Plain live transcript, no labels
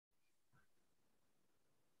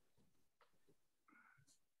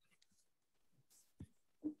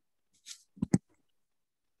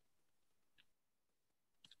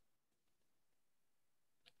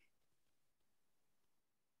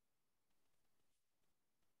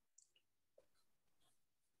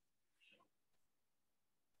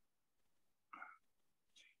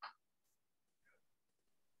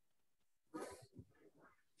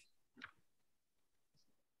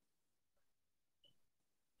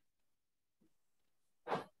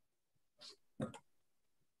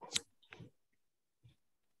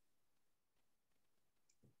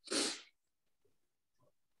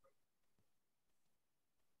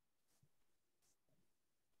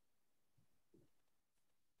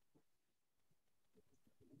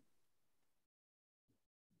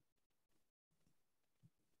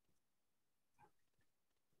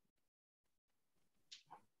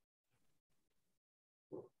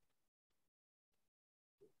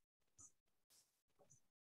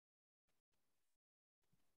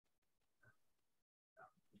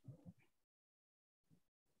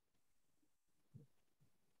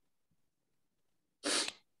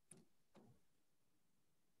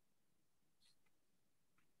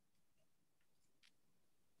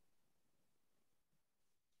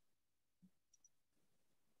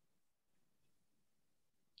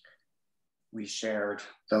we shared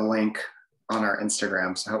the link on our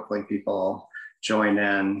Instagram. So hopefully people join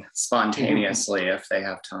in spontaneously if they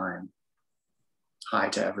have time. Hi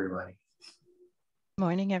to everybody.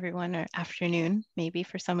 Morning, everyone, or afternoon, maybe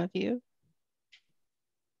for some of you.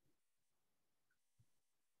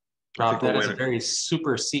 Rob, that is a very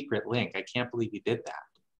super secret link. I can't believe you did that.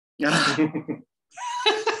 I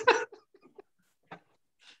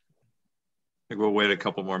think we'll wait a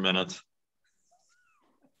couple more minutes.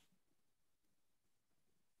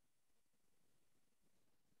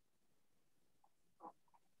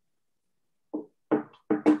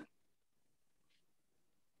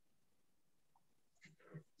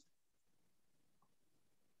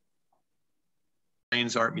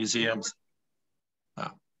 Plains Art Museum's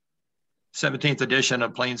 17th edition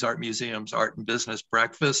of Plains Art Museum's Art and Business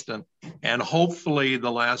Breakfast, and hopefully the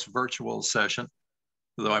last virtual session,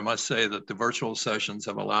 though I must say that the virtual sessions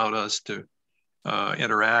have allowed us to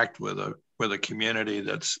interact with a community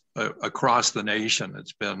that's across the nation.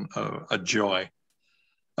 It's been a joy.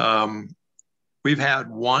 We've had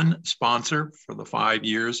one sponsor for the 5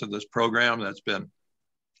 years of this program. That's been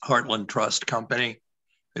Heartland Trust Company.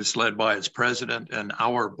 It's led by its president and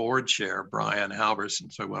our board chair, Brian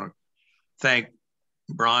Halverson. So I want to thank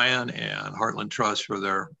Brian and Heartland Trust for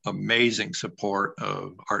their amazing support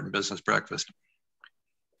of Art and Business Breakfast.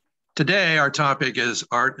 Today, our topic is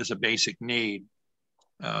art is a basic need,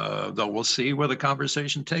 though we'll see where the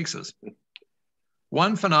conversation takes us.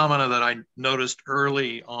 One phenomena that I noticed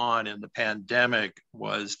early on in the pandemic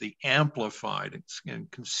was the amplified and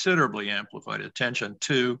considerably amplified attention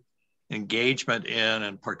to engagement in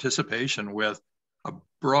and participation with a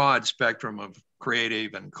broad spectrum of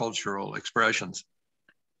creative and cultural expressions,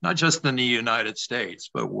 not just in the United States,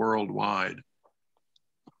 but worldwide,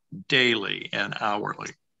 daily and hourly.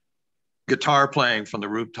 Guitar playing from the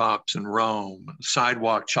rooftops in Rome,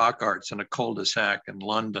 sidewalk chalk arts in a cul-de-sac in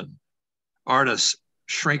London, artists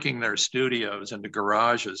shrinking their studios into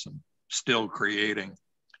garages and still creating,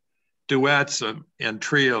 duets and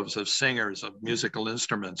trios of singers of musical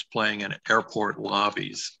instruments playing in airport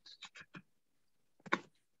lobbies.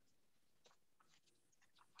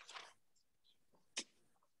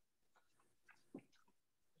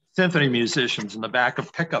 Symphony musicians in the back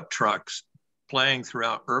of pickup trucks playing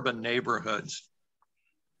throughout urban neighborhoods.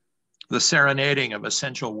 The serenading of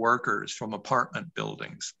essential workers from apartment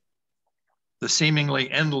buildings. The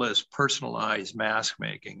seemingly endless personalized mask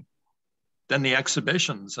making. Then the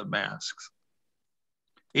exhibitions of masks.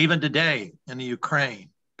 Even today in the Ukraine,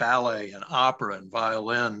 ballet and opera and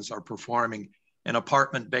violins are performing in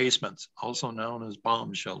apartment basements, also known as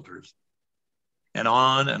bomb shelters. And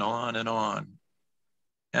on and on and on.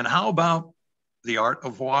 And how about the art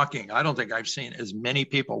of walking? I don't think I've seen as many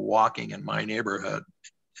people walking in my neighborhood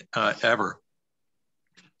ever.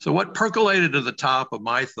 So what percolated to the top of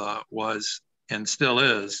my thought was, and still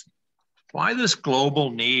is, why this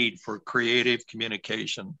global need for creative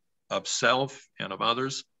communication of self and of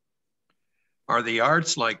others? Are the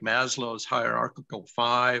arts like Maslow's hierarchical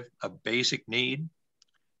 5 a basic need?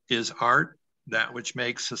 Is art that which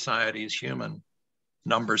makes societies human?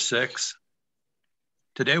 Number 6.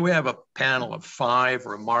 Today we have a panel of 5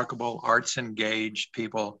 remarkable arts-engaged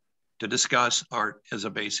people to discuss art as a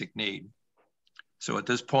basic need. So at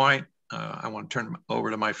this point, I want to turn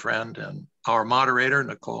over to my friend and our moderator,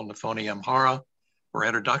 Nicole Nfonoyim-Hara, for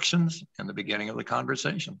introductions and the beginning of the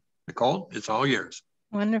conversation. Nicole, it's all yours.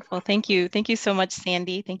 Wonderful. Thank you. Thank you so much,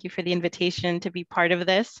 Sandy. Thank you for the invitation to be part of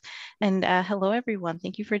this. And hello, everyone.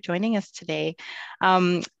 Thank you for joining us today.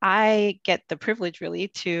 I get the privilege really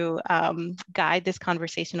to guide this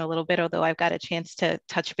conversation a little bit, although I've got a chance to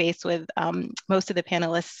touch base with most of the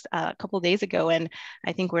panelists a couple of days ago. And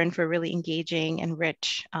I think we're in for a really engaging and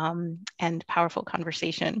rich and powerful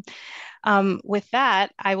conversation. With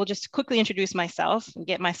that, I will just quickly introduce myself and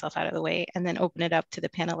get myself out of the way, and then open it up to the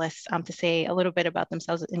panelists to say a little bit about themselves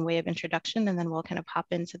in way of introduction, and then we'll kind of hop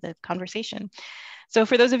into the conversation. So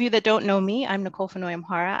for those of you that don't know me, I'm Nicole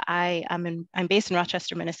Nfonoyim-Hara. I'm based in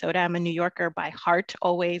Rochester, Minnesota. I'm a New Yorker by heart,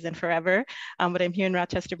 always and forever, but I'm here in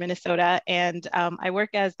Rochester, Minnesota, and I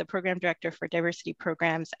work as the program director for diversity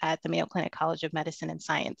programs at the Mayo College of Medicine and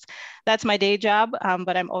Science. That's my day job,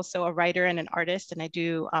 but I'm also a writer and an artist, and I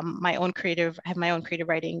do I have my own creative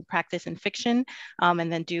writing practice in fiction,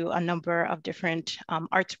 and then do a number of different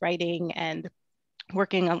arts writing and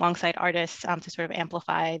working alongside artists to sort of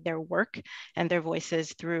amplify their work and their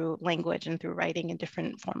voices through language and through writing in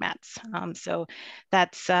different formats. So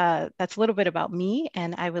that's a little bit about me,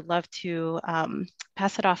 and I would love to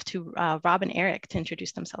pass it off to Rob and Eric to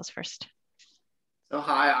introduce themselves first. So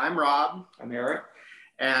hi, I'm Rob. I'm Eric.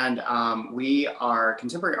 And we are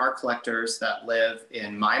contemporary art collectors that live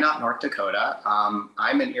in Minot, North Dakota.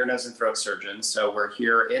 I'm an ear, nose, and throat surgeon, so we're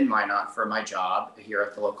here in Minot for my job here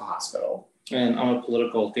at the local hospital. And I'm a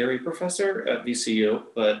political theory professor at VCU,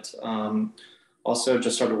 but also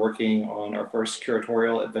just started working on our first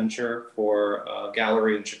curatorial adventure for a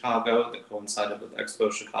gallery in Chicago that coincided with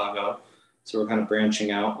Expo Chicago. So we're kind of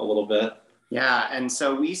branching out a little bit. Yeah, and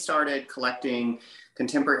so we started collecting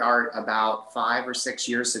contemporary art about 5 or 6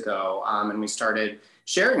 years ago, and we started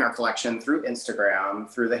sharing our collection through Instagram,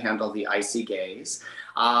 through the handle The Icy Gaze.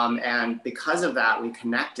 And because of that, we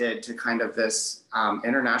connected to kind of this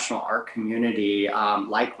international art community,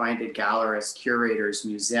 like-minded gallerists, curators,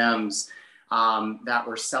 museums, that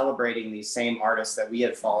were celebrating these same artists that we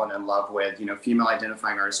had fallen in love with, you know, female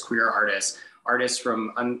identifying artists, queer artists, artists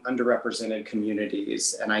from underrepresented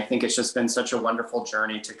communities. And I think it's just been such a wonderful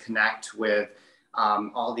journey to connect with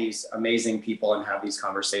all these amazing people and have these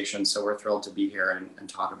conversations. So we're thrilled to be here and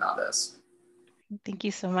talk about this. Thank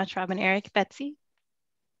you so much, Rob and Eric. Betsy?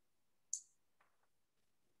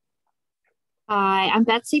 Hi, I'm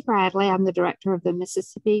Betsy Bradley. I'm the director of the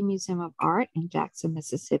Mississippi Museum of Art in Jackson,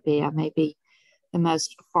 Mississippi. I may be the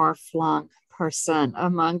most far-flung person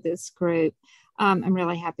among this group. I'm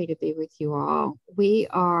really happy to be with you all. We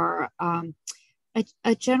are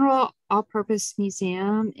a general all-purpose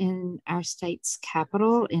museum in our state's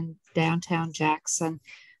capital in downtown Jackson.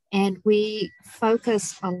 And we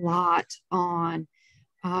focus a lot on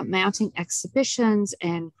mounting exhibitions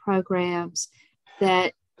and programs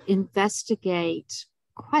that investigate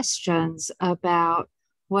questions about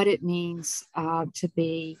what it means to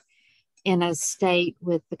be in a state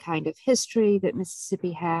with the kind of history that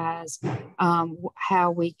Mississippi has,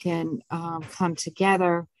 how we can come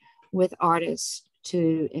together with artists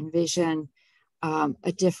to envision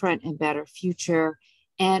a different and better future,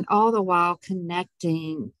 and all the while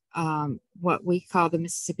connecting what we call the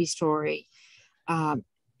Mississippi story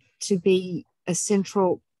to be a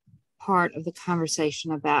central part of the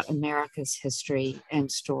conversation about America's history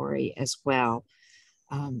and story as well.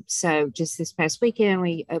 So just this past weekend,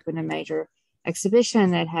 we opened a major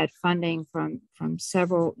exhibition that had funding from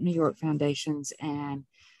several New York foundations and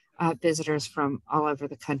visitors from all over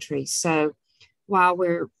the country. So while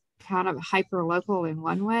we're kind of hyper local in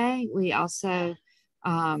one way, we also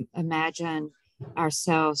imagine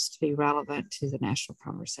ourselves to be relevant to the national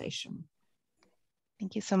conversation.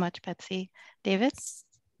 Thank you so much, Betsy. David?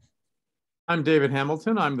 I'm David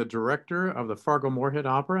Hamilton. I'm the director of the Fargo-Moorhead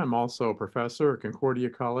Opera. I'm also a professor at Concordia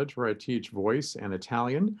College, where I teach voice and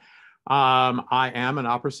Italian. I am an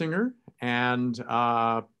opera singer, and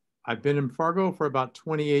I've been in Fargo for about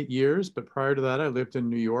 28 years, but prior to that, I lived in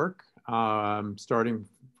New York, starting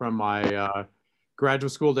from my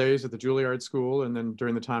graduate school days at the Juilliard School, and then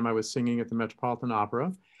during the time I was singing at the Metropolitan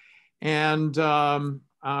Opera. And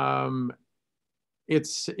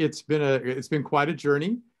it's been quite a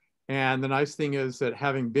journey. And the nice thing is that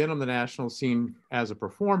having been on the national scene as a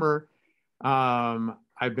performer,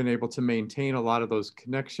 I've been able to maintain a lot of those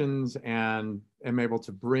connections and am able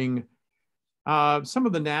to bring some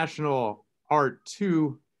of the national art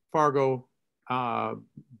to Fargo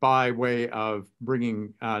by way of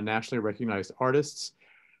bringing nationally recognized artists.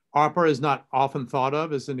 Opera is not often thought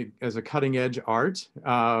of as a cutting edge art,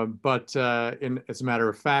 but as a matter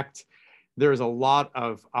of fact, there's a lot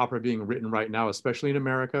of opera being written right now, especially in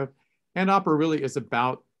America. And opera really is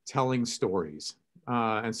about telling stories.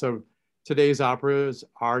 And so today's operas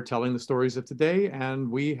are telling the stories of today. And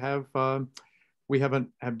we have done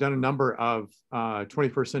a number of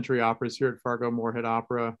 21st century operas here at Fargo-Moorhead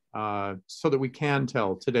Opera so that we can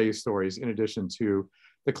tell today's stories in addition to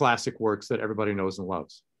the classic works that everybody knows and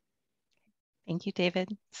loves. Thank you,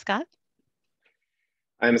 David. Scott?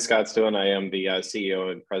 I'm Scott Stone. I am the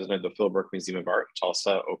CEO and president of the Philbrook Museum of Art in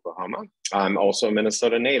Tulsa, Oklahoma. I'm also a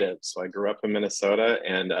Minnesota native. So I grew up in Minnesota,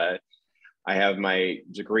 and I have my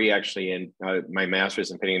degree actually in my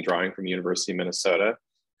master's in painting and drawing from University of Minnesota.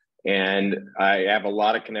 And I have a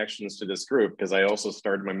lot of connections to this group because I also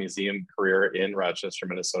started my museum career in Rochester,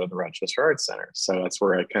 Minnesota, the Rochester Art Center. So that's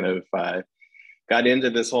where I kind of got into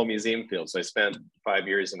this whole museum field. So I spent 5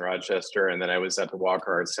 years in Rochester, and then I was at the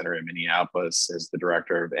Walker Art Center in Minneapolis as the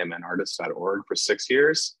director of mnartist.org for 6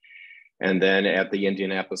 years. And then at the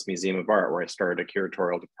Indianapolis Museum of Art, where I started a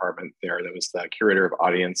curatorial department there that was the curator of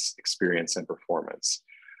audience, experience, and performance.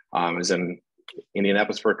 I was in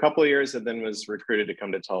Indianapolis for a couple of years and then was recruited to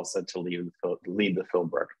come to Tulsa to lead the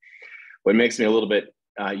Philbrook. What makes me a little bit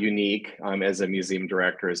unique as a museum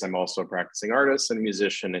director is I'm also a practicing artist and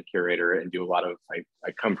musician and curator, and do a lot of,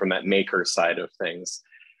 I come from that maker side of things.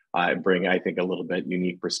 bring, I think, a little bit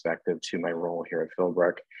unique perspective to my role here at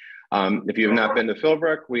Philbrook. If you have not been to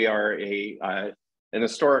Philbrook, we are an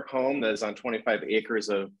historic home that is on 25 acres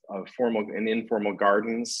of formal and informal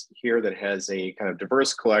gardens here that has a kind of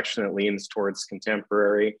diverse collection that leans towards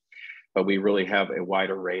contemporary, but we really have a wide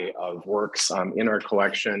array of works in our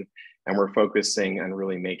collection, and we're focusing on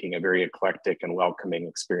really making a very eclectic and welcoming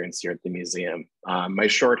experience here at the museum. My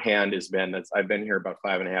shorthand has been that I've been here about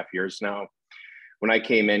 5.5 years now. When I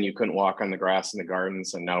came in, you couldn't walk on the grass in the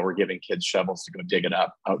gardens, and now we're giving kids shovels to go dig it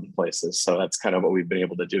up out in places. So that's kind of what we've been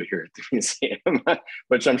able to do here at the museum,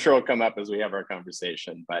 which I'm sure will come up as we have our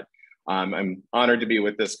conversation. But I'm honored to be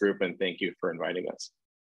with this group, and thank you for inviting us.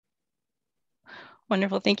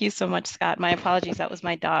 Wonderful. Thank you so much, Scott. My apologies. That was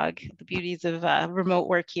my dog. The beauties of remote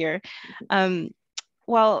work here.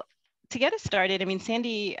 Well, to get us started, I mean,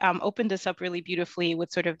 Sandy opened us up really beautifully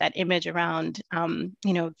with sort of that image around,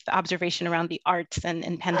 you know, the observation around the arts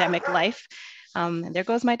and pandemic life. And there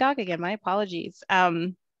goes my dog again, my apologies.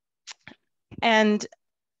 And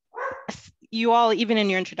you all, even in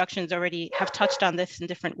your introductions, already have touched on this in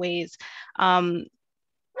different ways.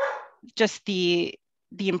 Just the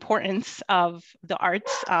importance of the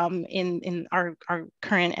arts in our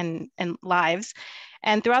current and lives.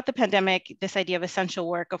 And throughout the pandemic, this idea of essential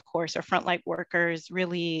work, of course, or frontline workers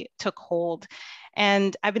really took hold.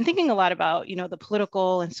 And I've been thinking a lot about, you know, the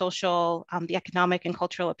political and social, the economic and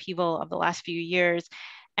cultural upheaval of the last few years.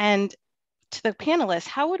 And to the panelists,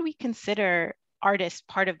 how would we consider artists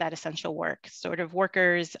part of that essential work, sort of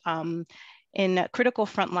workers in a critical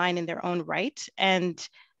frontline in their own right? And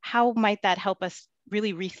how might that help us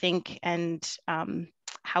really rethink and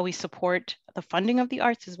how we support the funding of the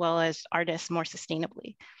arts as well as artists more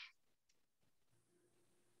sustainably?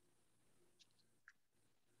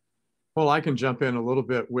 Well, I can jump in a little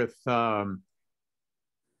bit with how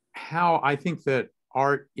I think that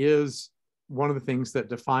art is one of the things that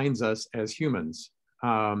defines us as humans.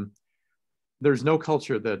 There's no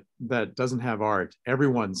culture that doesn't have art.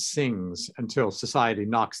 Everyone sings until society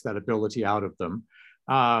knocks that ability out of them.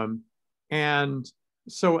 And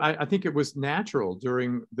so I think it was natural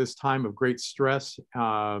during this time of great stress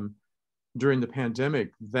during the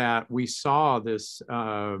pandemic that we saw this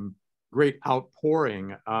great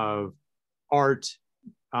outpouring of art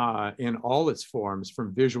in all its forms,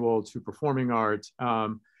 from visual to performing art,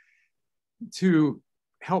 to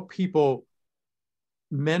help people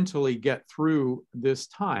mentally get through this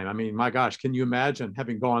time. I mean, my gosh, can you imagine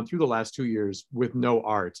having gone through the last 2 years with no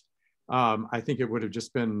art? I think it would have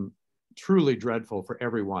just been truly dreadful for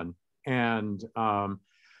everyone. And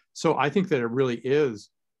so I think that it really is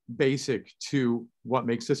basic to what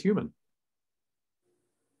makes us human.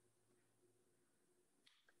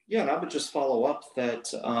 Yeah, and I would just follow up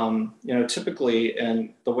that, you know, typically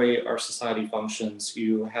in the way our society functions,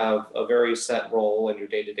 you have a very set role in your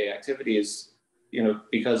day-to-day activities, you know,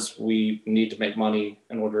 because we need to make money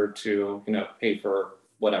in order to, you know, pay for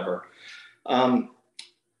whatever. And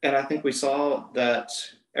I think we saw that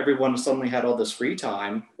everyone suddenly had all this free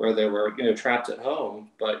time where they were, you know, trapped at home,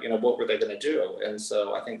 but, you know, what were they going to do? And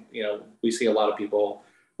so I think, you know, we see a lot of people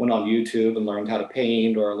went on YouTube and learned how to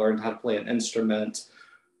paint or learned how to play an instrument.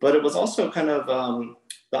 But it was also kind of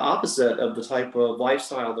the opposite of the type of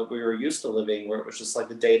lifestyle that we were used to living, where it was just like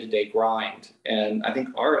the day-to-day grind. And I think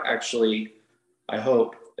art actually, I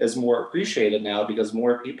hope, is more appreciated now because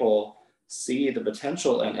more people see the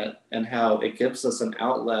potential in it and how it gives us an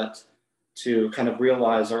outlet to kind of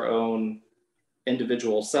realize our own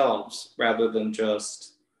individual selves rather than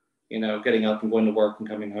just, you know, getting up and going to work and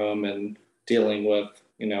coming home and dealing with,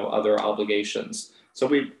 you know, other obligations. So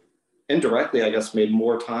we indirectly, I guess, made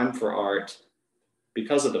more time for art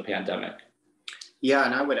because of the pandemic. Yeah,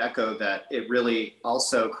 and I would echo that it really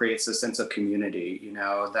also creates a sense of community, you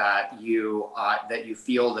know, that you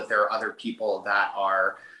feel that there are other people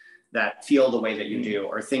that feel the way that you do,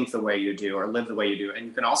 or think the way you do, or live the way you do. And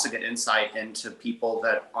you can also get insight into people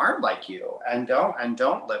that aren't like you and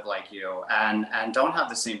don't live like you and don't have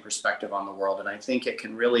the same perspective on the world. And I think it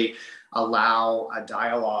can really allow a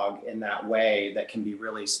dialogue in that way that can be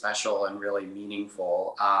really special and really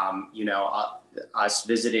meaningful. You know, us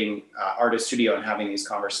visiting Artist Studio and having these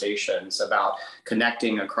conversations about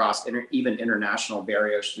connecting across even international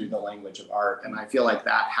barriers through the language of art. And I feel like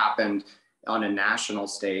that happened on a national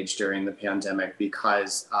stage during the pandemic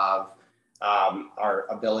because of our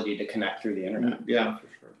ability to connect through the internet. Yeah, for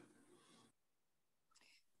sure.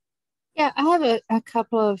 Yeah, I have a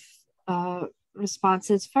couple of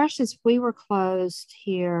responses. First is we were closed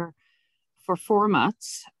here for 4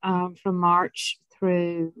 months, from March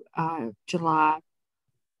through July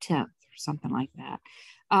 10th or something like that,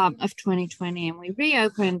 of 2020. And we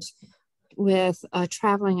reopened with a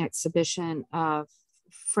traveling exhibition of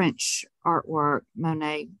French artwork,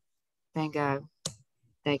 Monet, Van Gogh,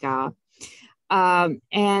 Degas.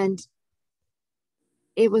 And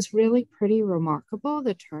it was really pretty remarkable,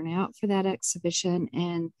 the turnout for that exhibition,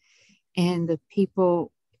 and the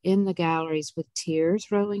people in the galleries with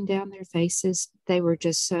tears rolling down their faces. They were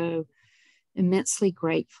just so immensely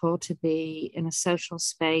grateful to be in a social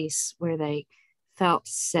space where they felt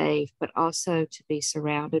safe, but also to be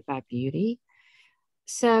surrounded by beauty.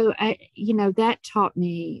 So, that taught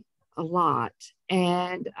me a lot.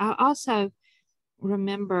 And I also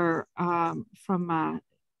remember from my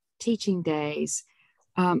teaching days,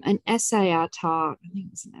 an essay I taught, I think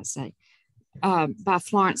it was an essay, by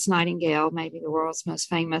Florence Nightingale, maybe the world's most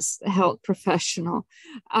famous health professional,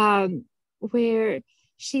 where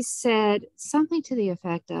she said something to the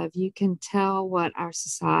effect of, you can tell what our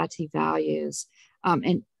society values,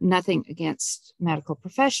 and nothing against medical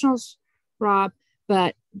professionals, Rob,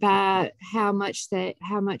 but by how much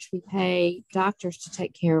we pay doctors to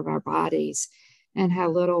take care of our bodies and how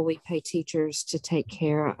little we pay teachers to take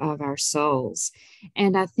care of our souls.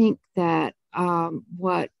 And I think that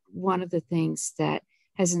one of the things that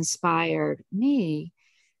has inspired me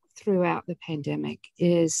throughout the pandemic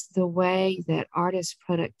is the way that artists'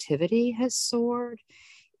 productivity has soared,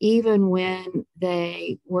 even when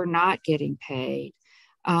they were not getting paid,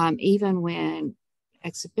 even when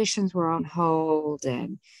exhibitions were on hold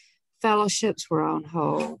and fellowships were on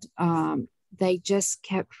hold. They just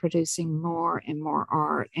kept producing more and more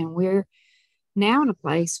art. And we're now in a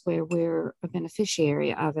place where we're a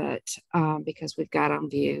beneficiary of it, because we've got on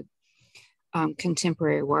view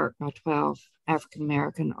contemporary work by 12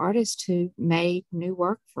 African-American artists who made new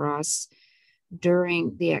work for us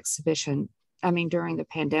during the during the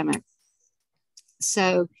pandemic.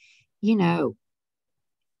 So,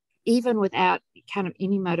 even without kind of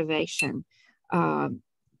any motivation,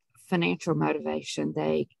 financial motivation,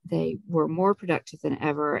 they were more productive than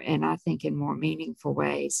ever, and I think in more meaningful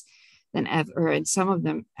ways than ever. And some of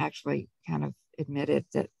them actually kind of admitted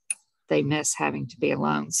that they miss having to be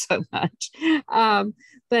alone so much.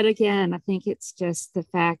 But again, I think it's just the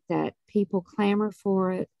fact that people clamor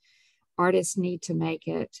for it. Artists need to make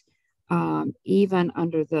it, even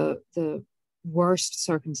under the worst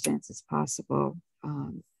circumstances possible.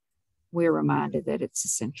 We're reminded that it's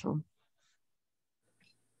essential.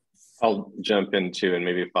 I'll jump into and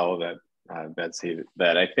maybe follow that, Betsy,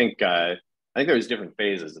 that I think there was different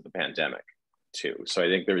phases of the pandemic too. So I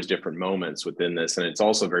think there was different moments within this, and it's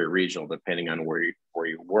also very regional depending on where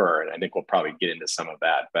you were. And I think we'll probably get into some of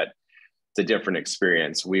that, but it's a different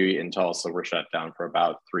experience. We in Tulsa were shut down for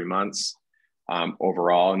about 3 months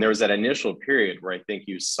overall. And there was that initial period where I think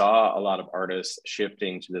you saw a lot of artists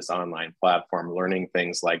shifting to this online platform, learning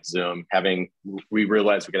things like Zoom, we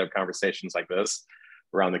realized we could have conversations like this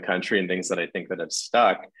around the country and things that I think that have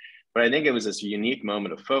stuck. But I think it was this unique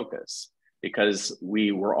moment of focus because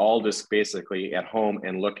we were all just basically at home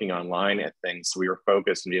and looking online at things. So we were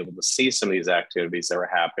focused and be able to see some of these activities that were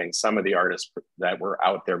happening, some of the artists that were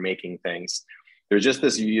out there making things. There's just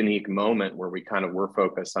this unique moment where we kind of were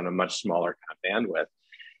focused on a much smaller kind of bandwidth.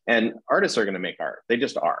 And artists are going to make art. They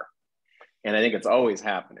just are. And I think it's always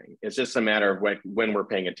happening. It's just a matter of when we're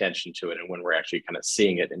paying attention to it and when we're actually kind of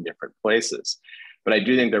seeing it in different places. But I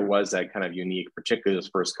do think there was that kind of unique, particularly this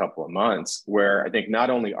first couple of months, where I think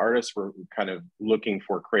not only artists were kind of looking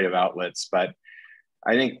for creative outlets, but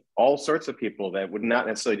I think all sorts of people that would not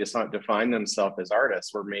necessarily just not define themselves as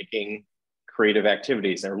artists were making creative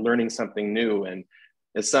activities. They're learning something new. And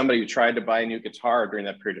as somebody who tried to buy a new guitar during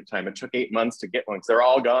that period of time, it took 8 months to get one because they're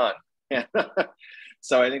all gone.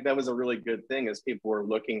 So I think that was a really good thing as people were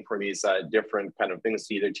looking for these different kind of things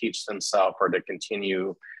to either teach themselves or to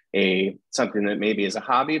continue something that maybe is a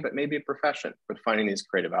hobby, but maybe a profession, but finding these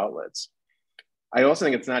creative outlets. I also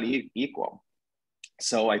think it's not equal.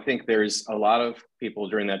 So I think there's a lot of people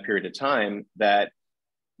during that period of time that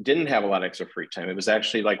didn't have a lot of extra free time. It was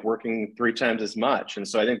actually like working 3 times as much. And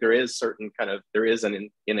so I think there is an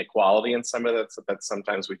inequality in some of that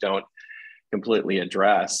sometimes we don't completely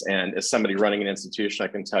address. And as somebody running an institution, I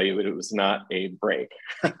can tell you it was not a break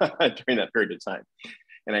during that period of time.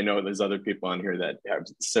 And I know there's other people on here that have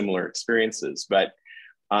similar experiences, but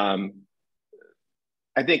I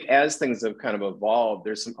think as things have kind of evolved,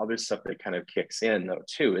 there's some other stuff that kind of kicks in though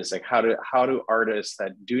too, is like how do artists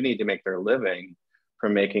that do need to make their living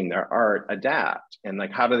from making their art adapt? And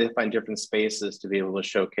like, how do they find different spaces to be able to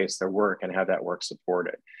showcase their work and have that work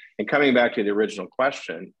supported? And coming back to the original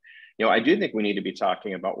question, I do think we need to be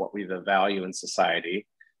talking about what we value in society.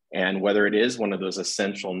 And whether it is one of those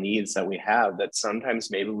essential needs that we have that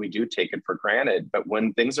sometimes maybe we do take it for granted, but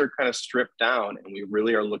when things are kind of stripped down and we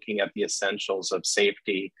really are looking at the essentials of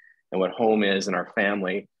safety and what home is and our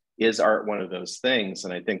family, is art one of those things?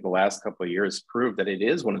 And I think the last couple of years proved that it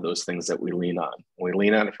is one of those things that we lean on. We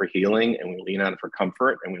lean on it for healing, and we lean on it for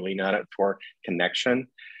comfort, and we lean on it for connection.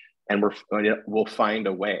 And we'll find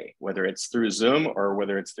a way, whether it's through Zoom or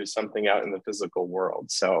whether it's through something out in the physical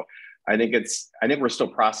world. So I think we're still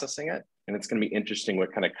processing it, and it's going to be interesting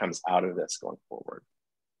what kind of comes out of this going forward.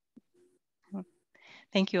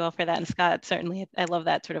 Thank you all for that. And Scott, certainly, I love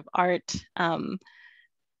that sort of art.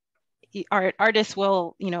 Artists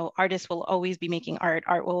will always be making art.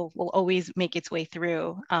 Art will always make its way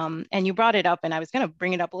through. And you brought it up, and I was going to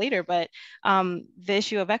bring it up later, but the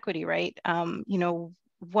issue of equity, right?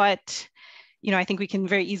 I think we can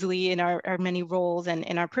very easily in our many roles and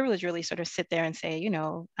in our privilege really sort of sit there and say,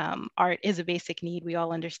 art is a basic need. We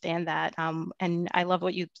all understand that. And I love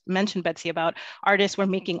what you mentioned, Betsy, about artists were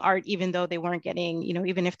making art even though they weren't getting,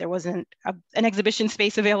 even if there wasn't an exhibition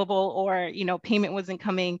space available or, payment wasn't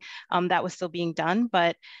coming, that was still being done.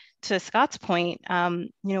 But to Scott's point,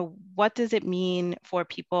 what does it mean for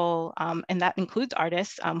people, and that includes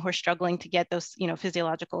artists who are struggling to get those,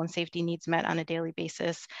 physiological and safety needs met on a daily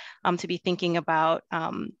basis, to be thinking about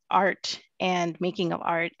art and making of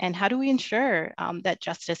art, and how do we ensure that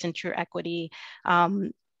justice and true equity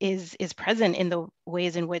is present in the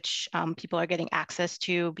ways in which people are getting access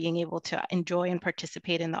to being able to enjoy and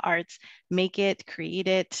participate in the arts, make it, create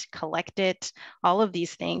it, collect it, all of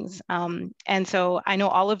these things. And so I know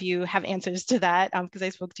all of you have answers to that because I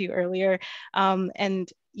spoke to you earlier.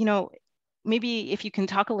 Maybe if you can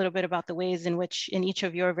talk a little bit about the ways in which in each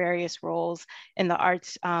of your various roles in the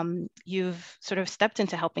arts, you've sort of stepped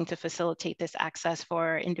into helping to facilitate this access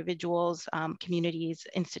for individuals, communities,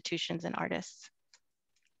 institutions, and artists.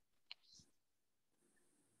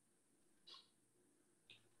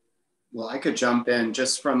 Well, I could jump in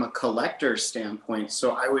just from a collector standpoint.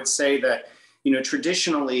 So I would say that,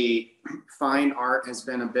 traditionally, fine art has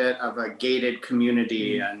been a bit of a gated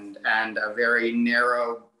community and a very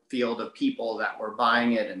narrow field of people that were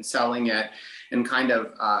buying it and selling it and kind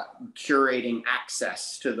of curating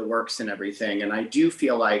access to the works and everything. And I do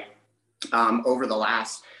feel like over the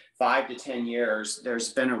last 5 to 10 years,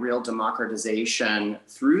 there's been a real democratization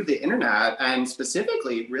through the internet and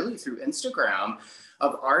specifically really through Instagram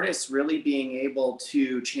of artists really being able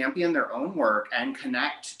to champion their own work and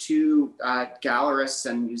connect to gallerists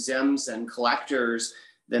and museums and collectors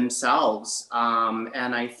themselves.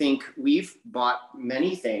 And I think we've bought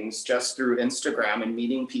many things just through Instagram and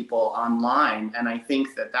meeting people online. And I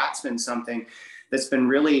think that that's been something that's been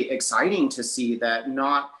really exciting to see, that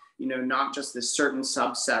not just this certain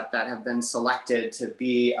subset that have been selected to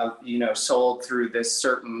be, sold through this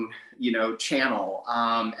certain, channel.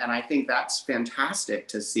 And I think that's fantastic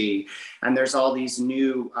to see. And there's all these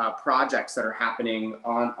new projects that are happening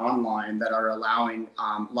online that are allowing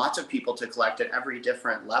lots of people to collect at every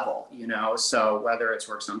different level, so whether it's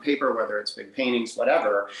works on paper, whether it's big paintings,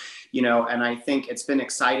 whatever, and I think it's been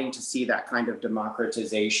exciting to see that kind of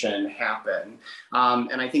democratization happen.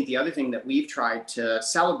 And I think the other thing that we've tried to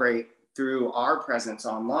celebrate through our presence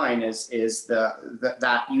online is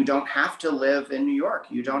that you don't have to live in New York.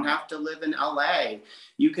 You don't have to live in LA.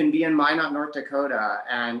 You can be in Minot, North Dakota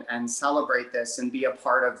and celebrate this and be a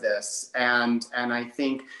part of this. And I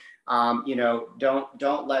think,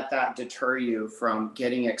 don't let that deter you from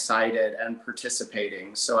getting excited and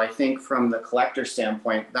participating. So I think from the collector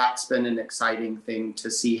standpoint, that's been an exciting thing to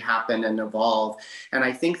see happen and evolve. And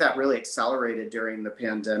I think that really accelerated during the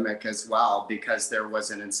pandemic as well, because there was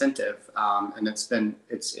an incentive, and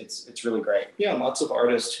it's really great. Yeah, lots of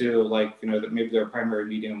artists who that maybe their primary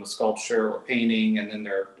medium was sculpture or painting, and then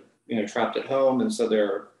they're trapped at home, and so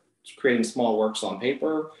they're creating small works on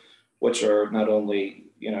paper, which are not only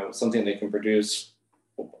something they can produce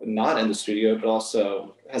not in the studio, but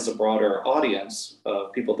also has a broader audience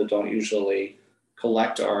of people that don't usually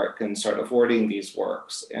collect art can start affording these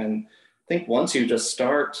works. And I think once you just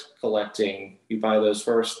start collecting, you buy those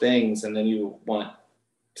first things, and then you want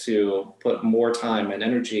to put more time and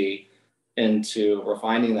energy into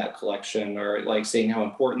refining that collection, or seeing how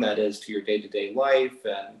important that is to your day-to-day life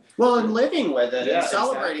and living with it and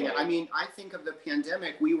celebrating it. I mean, I think of the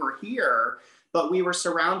pandemic, we were here, but we were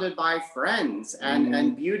surrounded by friends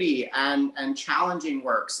and beauty and challenging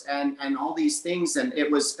works and all these things. And it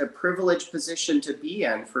was a privileged position to be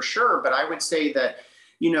in, for sure. But I would say that,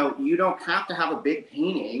 you know, you don't have to have a big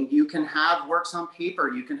painting. You can have works on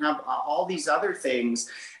paper. You can have all these other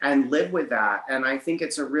things and live with that. And I think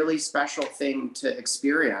it's a really special thing to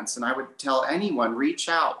experience. And I would tell anyone, reach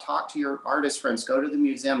out, talk to your artist friends, go to the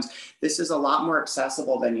museums. This is a lot more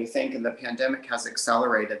accessible than you think. And the pandemic has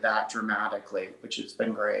accelerated that dramatically, which has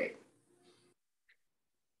been great.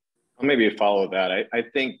 I'll maybe follow that. I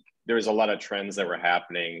think there's a lot of trends that were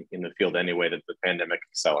happening in the field anyway that the pandemic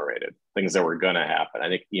accelerated, things that were going to happen. I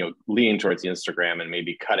think, you know, leaning towards Instagram and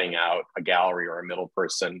maybe cutting out a gallery or a middle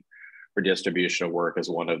person for distribution of work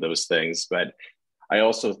is one of those things. But I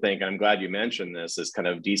also think, and I'm glad you mentioned this, is kind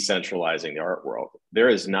of decentralizing the art world. It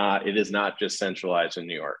is not just centralized in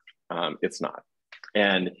New York. It's not.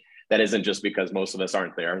 And that isn't just because most of us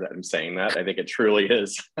aren't there that I'm saying that. I think it truly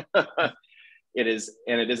is. It is,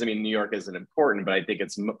 and it doesn't mean New York isn't important, but I think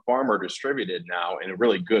it's far more distributed now in a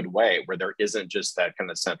really good way where there isn't just that kind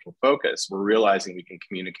of central focus. We're realizing we can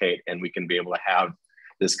communicate and we can be able to have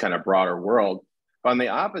this kind of broader world. But on the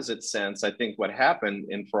opposite sense, I think what happened,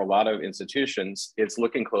 and for a lot of institutions, it's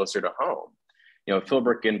looking closer to home. You know,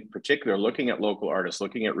 Philbrick in particular, looking at local artists,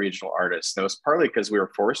 looking at regional artists. That was partly because we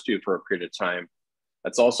were forced to for a period of time.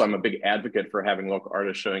 That's also, I'm a big advocate for having local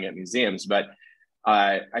artists showing at museums, but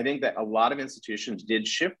I think that a lot of institutions did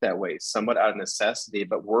shift that way, somewhat out of necessity,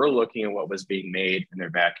 but we're looking at what was being made in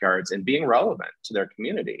their backyards and being relevant to their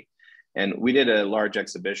community. And we did a large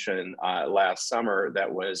exhibition last summer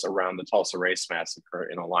that was around the Tulsa Race Massacre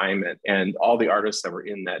in alignment. And all the artists that were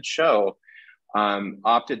in that show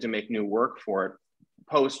opted to make new work for it.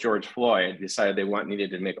 Post George Floyd, decided they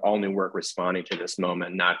needed to make all new work responding to this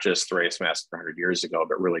moment, not just the race massacre 100 years ago,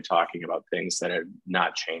 but really talking about things that had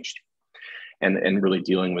not changed. And really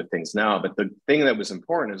dealing with things now. But the thing that was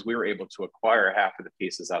important is we were able to acquire half of the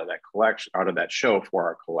pieces out of that collection, out of that show for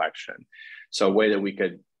our collection. So a way that we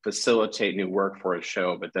could facilitate new work for a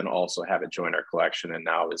show, but then also have it join our collection, and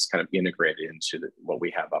now is kind of integrated into what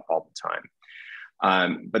we have up all the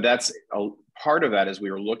time. But that's a part of that is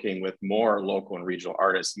we were looking with more local and regional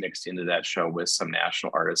artists mixed into that show with some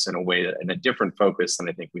national artists in a way that, in a different focus than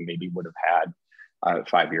I think we maybe would have had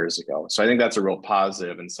 5 years ago. So I think that's a real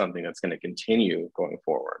positive and something that's going to continue going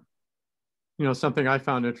forward. You know, something I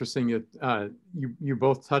found interesting, you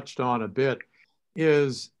both touched on a bit,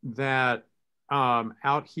 is that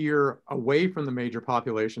out here away from the major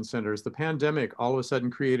population centers, the pandemic all of a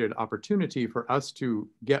sudden created opportunity for us to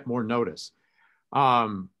get more notice. I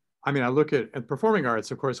mean, I look at performing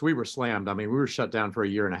arts, of course, we were slammed. I mean, we were shut down for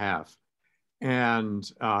 1.5 years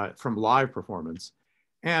and from live performance.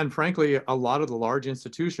 And frankly, a lot of the large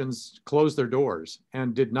institutions closed their doors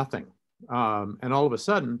and did nothing. And all of a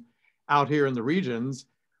sudden, out here in the regions,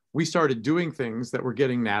 we started doing things that were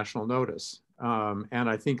getting national notice. And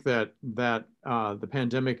I think that the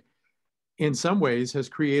pandemic, in some ways, has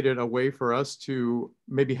created a way for us to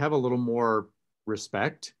maybe have a little more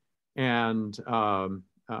respect and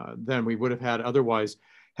than we would have had otherwise,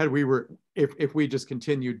 if we just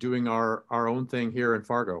continued doing our own thing here in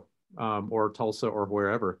Fargo. Or Tulsa or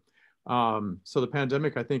wherever. So the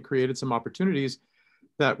pandemic, I think, created some opportunities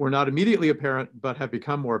that were not immediately apparent, but have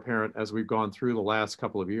become more apparent as we've gone through the last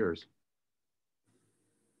couple of years.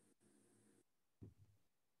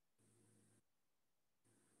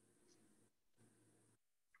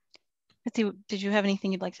 Betsy, did you have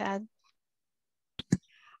anything you'd like to add?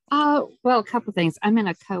 Well, a couple of things. I'm in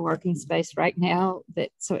a co-working space right now,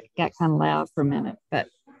 so it got kind of loud for a minute, but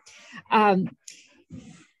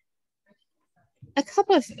a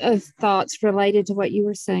couple of thoughts related to what you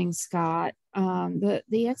were saying, Scott.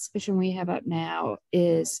 The exhibition we have up now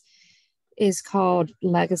is called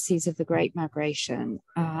Legacies of the Great Migration.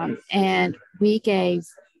 And we gave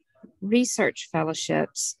research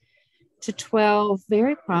fellowships to 12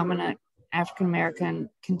 very prominent African-American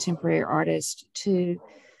contemporary artists to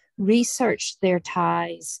research their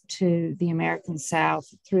ties to the American South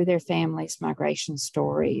through their families' migration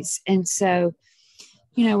stories. And so,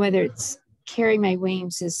 you know, whether it's Carrie Mae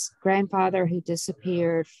Weems's grandfather who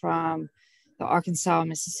disappeared from the Arkansas,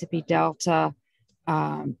 Mississippi Delta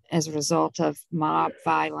as a result of mob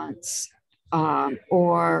violence,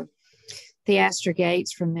 or Theaster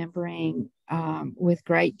Gates remembering with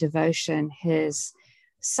great devotion his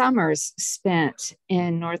summers spent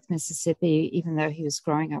in North Mississippi, even though he was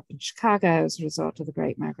growing up in Chicago as a result of the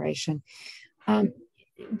Great Migration.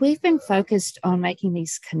 We've been focused on making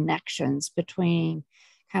these connections between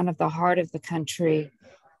kind of the heart of the country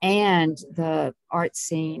and the art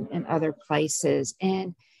scene in other places.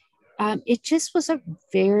 And it just was a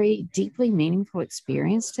very deeply meaningful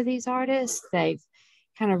experience to these artists. They've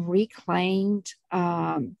kind of reclaimed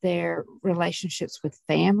their relationships with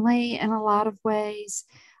family in a lot of ways,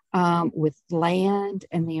 with land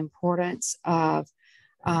and the importance of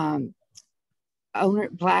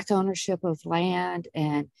Black ownership of land,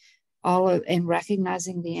 and and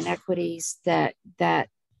recognizing the inequities that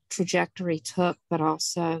trajectory took, but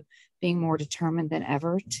also being more determined than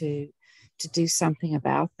ever to do something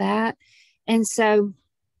about that. And so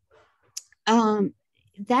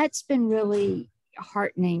that's been really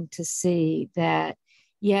heartening to see that,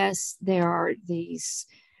 yes, there are these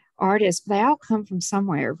artists, they all come from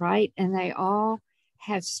somewhere, right? And they all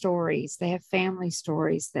have stories, they have family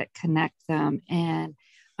stories that connect them. And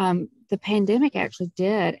the pandemic actually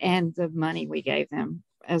did, and the money we gave them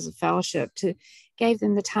as a fellowship gave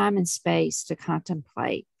them the time and space to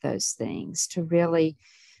contemplate those things, to really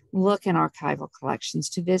look in archival collections,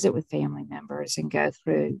 to visit with family members and go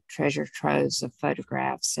through treasure troves of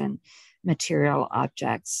photographs and material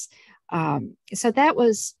objects. So that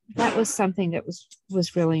was something that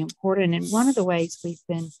was really important. And one of the ways we've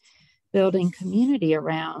been building community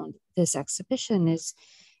around this exhibition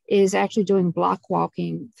is actually doing block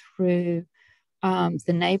walking through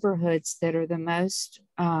the neighborhoods that are the most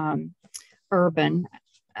urban,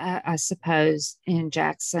 I suppose, in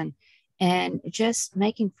Jackson, and just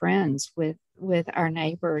making friends with our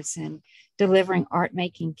neighbors and delivering art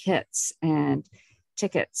making kits and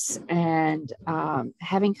tickets, and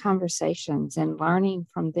having conversations and learning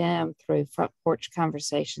from them through front porch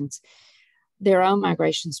conversations, their own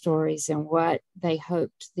migration stories and what they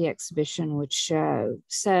hoped the exhibition would show.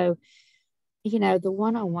 So, you know, the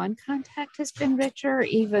one-on-one contact has been richer,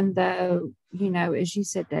 even though, you know, as you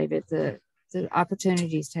said, David, the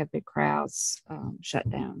opportunities to have big crowds shut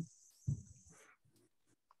down.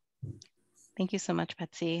 Thank you so much,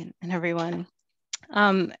 Betsy, and everyone.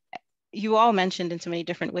 You all mentioned in so many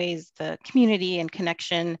different ways the community and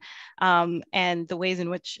connection, and the ways in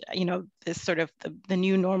which, you know, this sort of the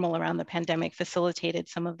new normal around the pandemic facilitated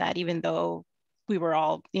some of that, even though we were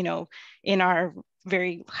all, you know, in our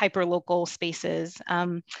very hyper local spaces.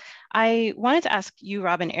 I wanted to ask you,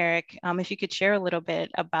 Rob and Eric, if you could share a little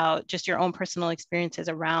bit about just your own personal experiences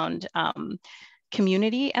around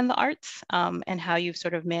community and the arts, and how you've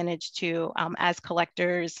sort of managed to, as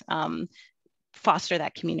collectors, foster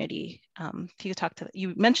that community. If you could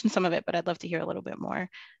you mentioned some of it, but I'd love to hear a little bit more.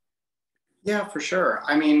 Yeah, for sure.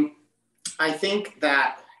 I mean, I think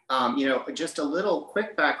that, you know, just a little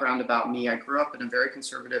quick background about me. I grew up in a very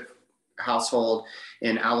conservative household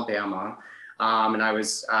in Alabama. And I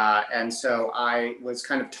was, and so I was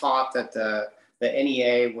kind of taught that the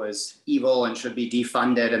NEA was evil and should be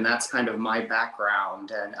defunded. And that's kind of my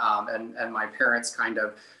background. And my parents kind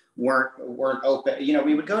of weren't open. You know,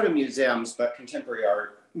 we would go to museums, but contemporary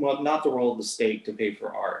art. Well, not the role of the state to pay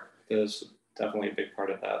for art. There's definitely a big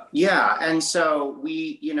part of that. Yeah, and so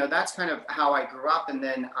we, you know, that's kind of how I grew up. And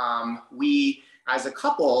then we, as a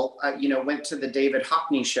couple, you know, went to the David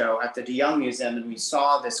Hockney show at the DeYoung Museum, and we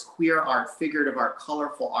saw this queer art, figurative art,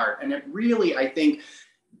 colorful art. And it really, I think,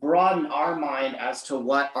 broaden our mind as to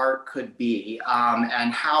what art could be,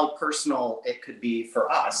 and how personal it could be for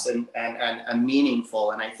us, and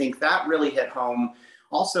meaningful. And I think that really hit home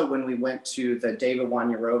also when we went to the David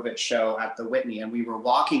Wojnarowicz show at the Whitney, and we were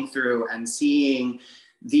walking through and seeing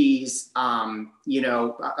these, you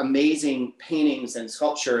know, amazing paintings and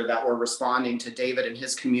sculpture that were responding to David and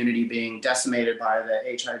his community being decimated by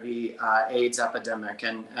the HIV AIDS epidemic.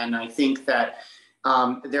 And I think that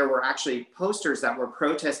there were actually posters that were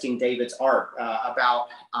protesting David's art, about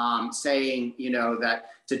saying, you know, that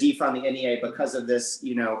to defund the NEA because of this,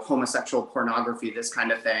 you know, homosexual pornography, this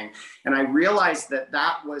kind of thing. And I realized that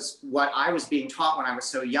that was what I was being taught when I was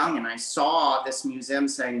so young. And I saw this museum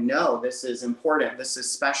saying, no, this is important, this is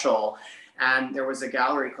special. And there was a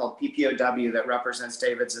gallery called PPOW that represents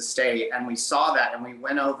David's estate. And we saw that, and we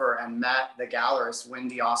went over and met the gallerists,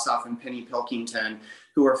 Wendy Ossoff and Penny Pilkington,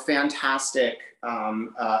 who are fantastic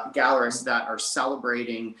gallerists that are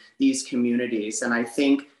celebrating these communities. And I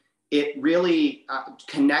think it really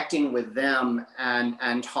connecting with them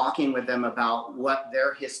and talking with them about what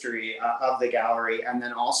their history of the gallery, and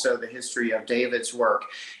then also the history of David's work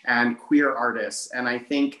and queer artists. And I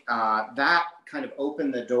think that kind of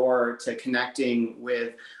opened the door to connecting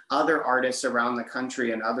with other artists around the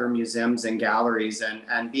country and other museums and galleries,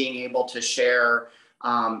 and being able to share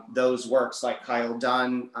those works, like Kyle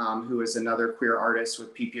Dunn, who is another queer artist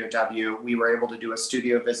with PPOW. We were able to do a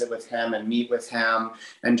studio visit with him and meet with him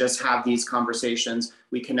and just have these conversations.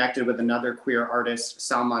 We connected with another queer artist,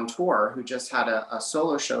 Sal Montour, who just had a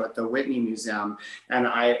solo show at the Whitney Museum. And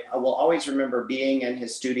I will always remember being in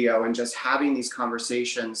his studio and just having these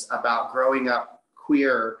conversations about growing up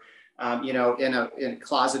queer, you know, in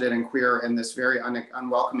closeted and queer in this very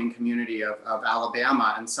unwelcoming community of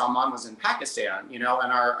Alabama, and Salman was in Pakistan, you know, and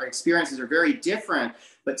our experiences are very different,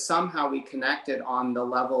 but somehow we connected on the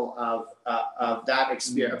level of that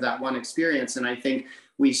experience, of that one experience. And I think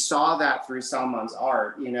we saw that through Salman's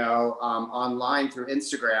art, you know, online through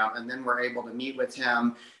Instagram, and then we're able to meet with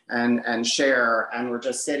him and share, and we're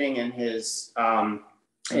just sitting in his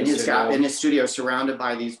in his studio, surrounded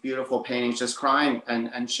by these beautiful paintings, just crying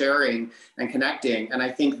and sharing and connecting. And I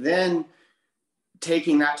think then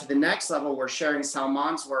taking that to the next level, we're sharing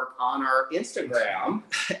Salman's work on our Instagram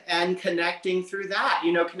and connecting through that,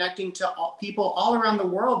 you know, connecting to people all around the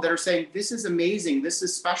world that are saying, this is amazing, this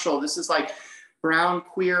is special, this is like brown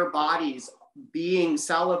queer bodies being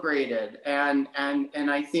celebrated. And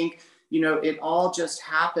I think, you know, it all just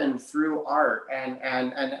happened through art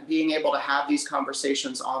and being able to have these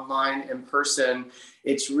conversations online, in person.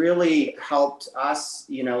 It's really helped us,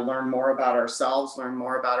 you know, learn more about ourselves, learn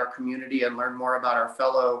more about our community, and learn more about our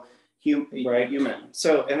fellow human.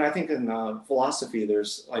 So, and I think in philosophy,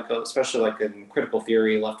 there's like, especially like in critical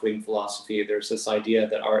theory, left-wing philosophy, there's this idea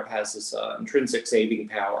that art has this intrinsic saving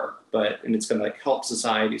power, and it's going to like help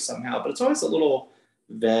society somehow, but it's always a little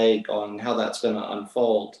vague on how that's going to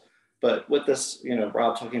unfold. But with this, you know,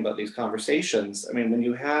 Rob talking about these conversations, I mean, when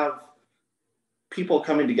you have people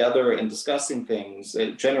coming together and discussing things,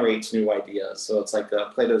 it generates new ideas. So it's like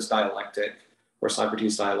Plato's dialectic or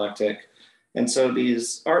Socrates' dialectic. And so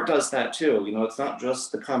art does that too. You know, it's not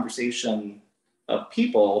just the conversation of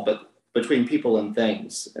people, but between people and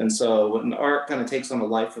things. And so when art kind of takes on a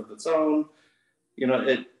life of its own, you know,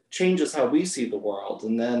 it changes how we see the world.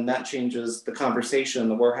 And then that changes the conversation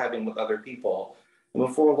that we're having with other people. And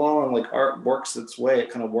before long, like art works its way, it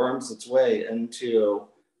kind of worms its way into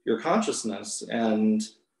your consciousness and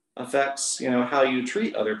affects, you know, how you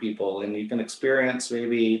treat other people. And you can experience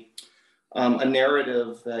maybe a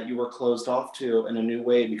narrative that you were closed off to in a new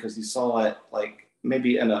way because you saw it like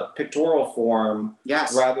maybe in a pictorial form,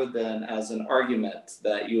 yes, rather than as an argument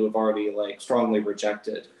that you have already like strongly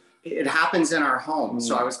rejected. It happens in our home.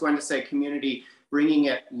 So I was going to say community, bringing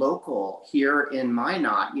it local here in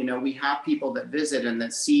Minot. You know, we have people that visit and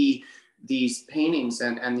that see these paintings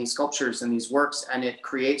and these sculptures and these works, and it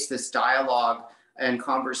creates this dialogue and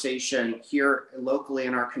conversation here locally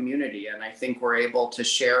in our community. And I think we're able to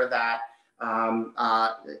share that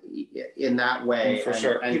in that way. And for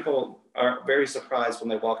sure. People are very surprised when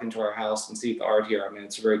they walk into our house and see the art here. I mean,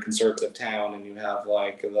 it's a very conservative town, and you have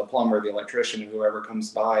like the plumber, the electrician, whoever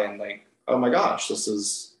comes by, and like, oh my gosh, this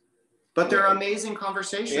is. But there are amazing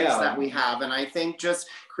conversations that we have. And I think just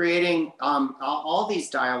creating all these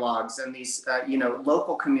dialogues and these, you know,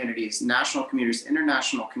 local communities, national communities,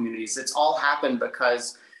 international communities, it's all happened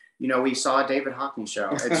because, you know, we saw a David Hockney show.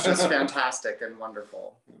 It's just fantastic and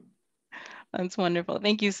wonderful. That's wonderful.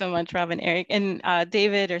 Thank you so much, Rob and Eric. And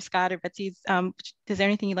David or Scott or Betsy, is there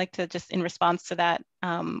anything you'd like to just in response to that,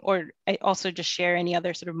 or also just share any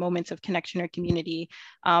other sort of moments of connection or community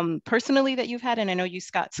personally that you've had? And I know you,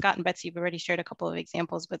 Scott and Betsy, have already shared a couple of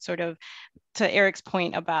examples, but sort of to Eric's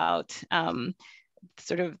point about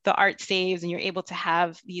sort of the art saves and you're able to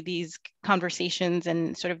have these conversations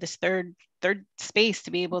and sort of this third space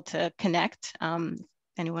to be able to connect.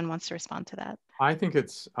 Anyone wants to respond to that? I think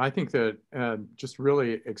that just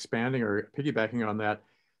really expanding or piggybacking on that,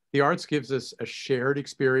 the arts gives us a shared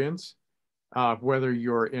experience, whether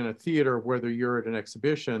you're in a theater, whether you're at an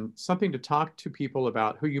exhibition, something to talk to people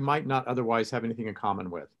about who you might not otherwise have anything in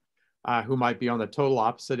common with, who might be on the total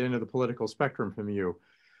opposite end of the political spectrum from you.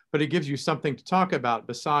 But it gives you something to talk about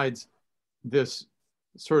besides this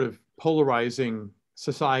sort of polarizing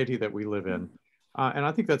society that we live in. And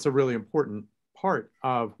I think that's a really important part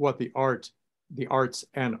of what the arts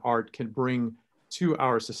and art can bring to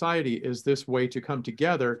our society, is this way to come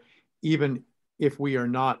together, even if we are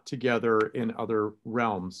not together in other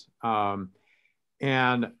realms.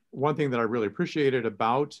 And one thing that I really appreciated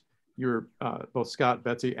about your, both Scott,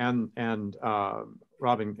 Betsy, and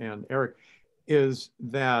Robin and Eric, is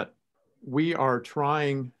that we are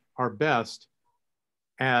trying our best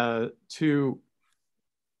to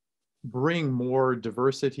bring more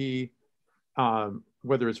diversity,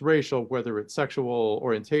 whether it's racial, whether it's sexual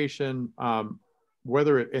orientation,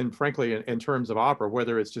 whether it, and frankly, in terms of opera,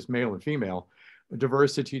 whether it's just male and female,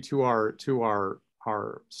 diversity to our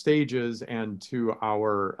stages and to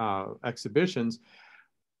our exhibitions,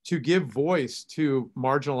 to give voice to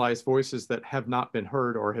marginalized voices that have not been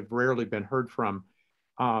heard or have rarely been heard from.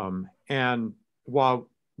 And while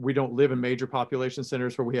we don't live in major population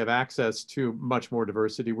centers where we have access to much more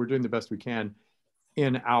diversity, we're doing the best we can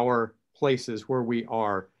in our places where we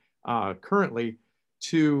are currently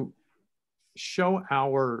to show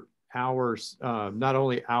our not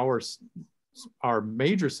only our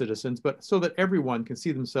major citizens, but so that everyone can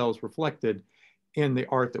see themselves reflected in the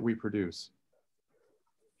art that we produce.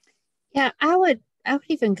 Yeah, I would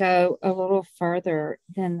even go a little further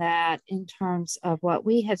than that in terms of what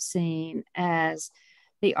we have seen as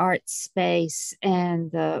the art space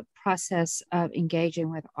and the process of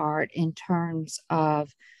engaging with art in terms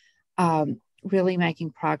of really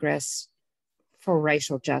making progress for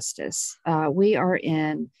racial justice.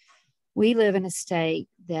 We live in a state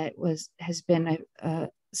that has been a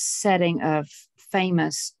setting of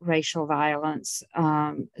famous racial violence,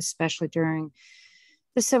 especially during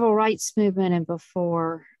the civil rights movement and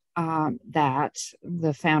before that.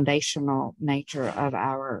 The foundational nature of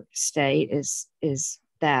our state is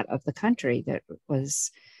that of the country that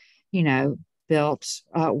was, built,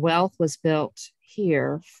 wealth was built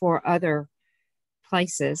here for other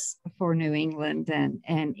places, for New England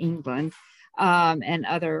and England, and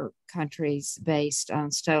other countries based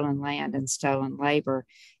on stolen land and stolen labor.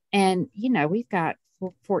 And, we've got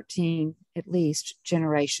 14 at least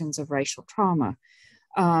generations of racial trauma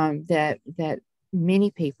that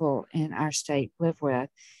many people in our state live with.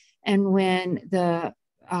 And when the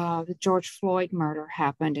George Floyd murder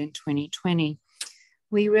happened in 2020,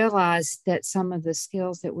 we realized that some of the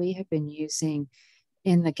skills that we have been using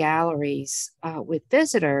in the galleries with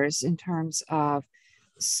visitors in terms of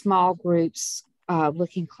small groups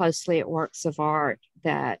looking closely at works of art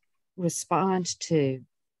that respond to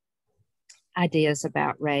ideas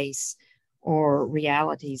about race or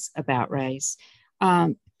realities about race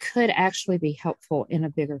could actually be helpful in a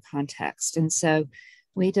bigger context. And so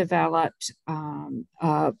we developed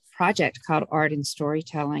a project called Art and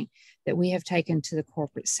Storytelling that we have taken to the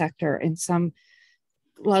corporate sector. And some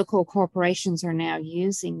local corporations are now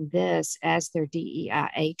using this as their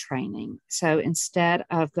DEIA training. So instead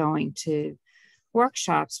of going to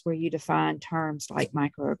workshops where you define terms like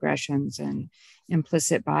microaggressions and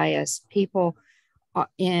implicit bias, people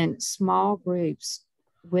in small groups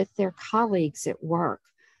with their colleagues at work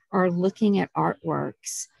are looking at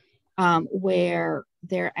artworks where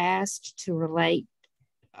they're asked to relate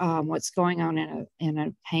what's going on in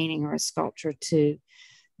a painting or a sculpture to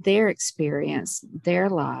their experience, their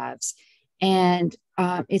lives. And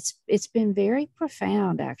it's been very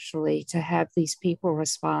profound, actually, to have these people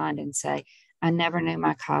respond and say, I never knew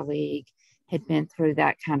my colleague had been through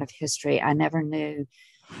that kind of history. I never knew,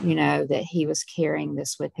 that he was carrying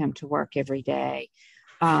this with him to work every day.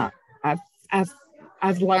 I've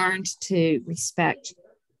learned to respect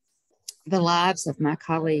the lives of my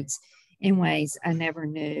colleagues in ways I never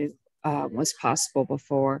knew was possible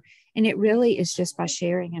before. And it really is just by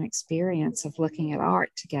sharing an experience of looking at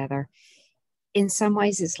art together. In some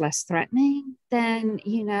ways is less threatening than,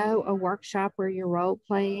 a workshop where you're role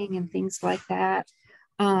playing and things like that,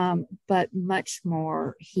 but much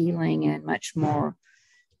more healing and much more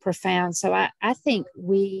profound. So I think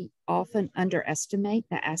we often underestimate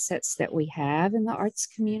the assets that we have in the arts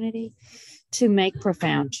community to make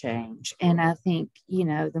profound change. And I think,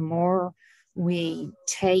 the more we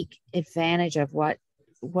take advantage of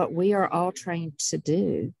what we are all trained to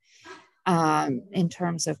do in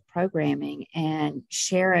terms of programming and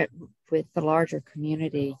share it with the larger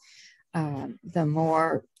community, the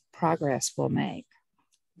more progress we'll make.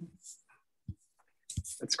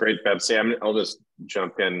 That's great, Betsy. I'll just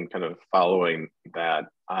jump in kind of following that.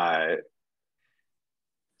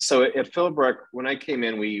 So at Philbrook, when I came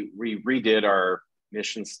in, we redid our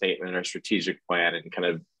mission statement, our strategic plan, and kind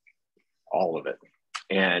of all of it.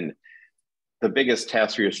 And the biggest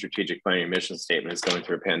task for your strategic plan, your mission statement, is going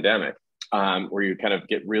through a pandemic, where you kind of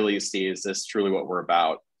get really see, is this truly what we're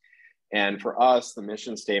about? And for us, the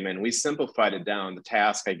mission statement, we simplified it down. The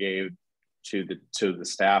task I gave to the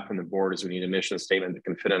staff and the board is we need a mission statement that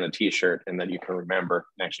can fit on a t-shirt and that you can remember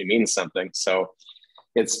and actually means something. So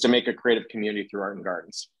it's to make a creative community through art and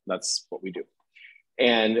gardens. That's what we do.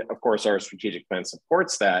 And of course, our strategic plan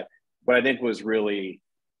supports that. What I think was really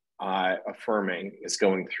affirming is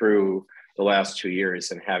going through the last 2 years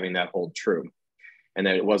and having that hold true. And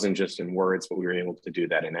that it wasn't just in words, but we were able to do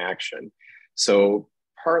that in action. So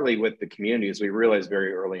partly with the communities, we realized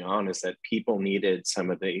very early on is that people needed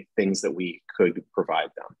some of the things that we could provide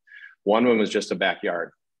them. One of them was just a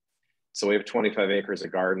backyard. So we have 25 acres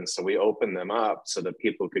of gardens. So we opened them up so that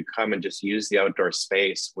people could come and just use the outdoor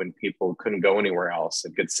space when people couldn't go anywhere else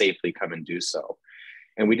and could safely come and do so.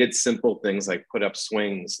 And we did simple things like put up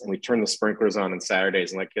swings, and we turned the sprinklers on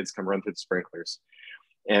Saturdays and let kids come run through the sprinklers.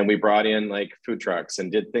 And we brought in like food trucks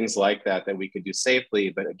and did things like that we could do safely.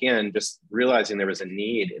 But again, just realizing there was a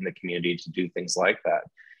need in the community to do things like that.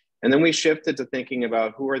 And then we shifted to thinking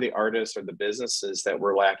about who are the artists or the businesses that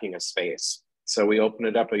were lacking a space. So we opened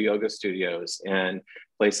it up to yoga studios and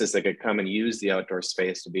places that could come and use the outdoor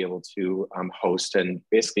space to be able to host and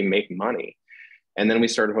basically make money. And then we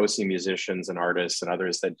started hosting musicians and artists and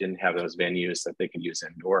others that didn't have those venues that they could use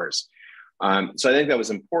indoors. So I think that was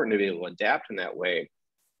important to be able to adapt in that way.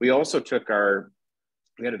 We also took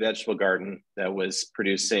we had a vegetable garden that was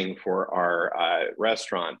producing for our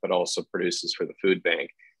restaurant, but also produces for the food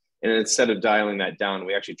bank. And instead of dialing that down,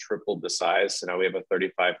 we actually tripled the size. So now we have a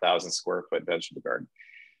 35,000 square foot vegetable garden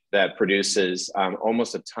that produces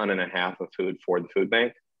almost 1.5 tons of food for the food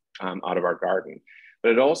bank out of our garden.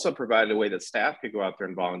 But it also provided a way that staff could go out there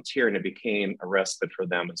and volunteer, and it became a respite for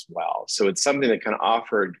them as well. So it's something that kind of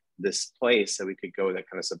offered this place that we could go that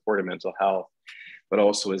kind of supported mental health, but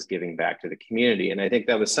also is giving back to the community. And I think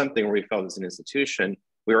that was something where we felt as an institution,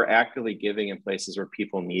 we were actively giving in places where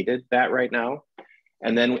people needed that right now.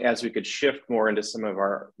 And then as we could shift more into some of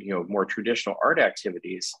our, more traditional art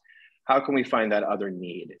activities, how can we find that other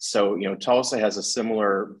need? So, Tulsa has a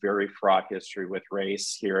similar, very fraught history with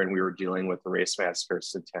race here, and we were dealing with the Race Massacre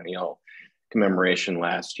Centennial commemoration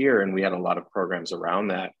last year, and we had a lot of programs around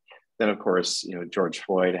that. Then, of course, George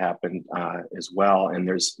Floyd happened as well, and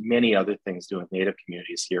there's many other things to do with Native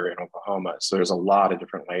communities here in Oklahoma. So there's a lot of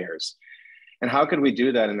different layers. And how could we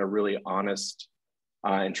do that in a really honest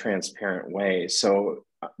and transparent way? So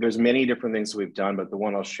there's many different things we've done, but the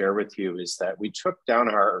one I'll share with you is that we took down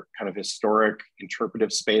our kind of historic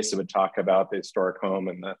interpretive space that would talk about the historic home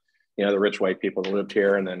and the rich white people that lived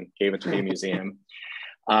here, and then gave it to be a museum.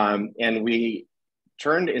 And we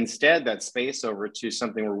turned instead that space over to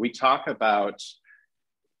something where we talk about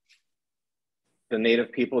the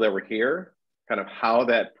Native people that were here, kind of how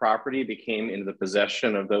that property became into the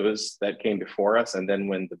possession of those that came before us, and then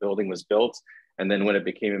when the building was built, and then when it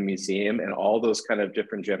became a museum, and all those kind of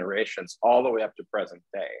different generations, all the way up to present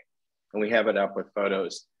day. And we have it up with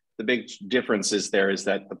photos. The big difference is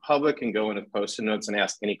that the public can go in with Post-it notes and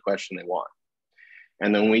ask any question they want.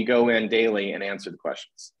 And then we go in daily and answer the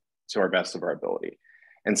questions to our best of our ability.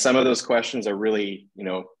 And some of those questions are really,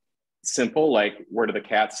 simple, like where do the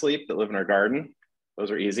cats sleep that live in our garden? Those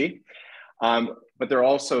are easy. But they're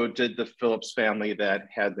also, did the Phillips family that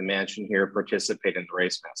had the mansion here participate in the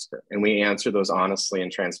race massacre? And we answer those honestly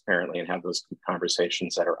and transparently and have those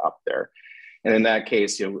conversations that are up there. And in that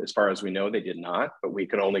case, as far as we know, they did not, but we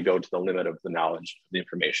can only go to the limit of the knowledge, the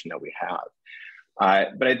information that we have.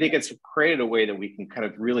 But I think it's created a way that we can kind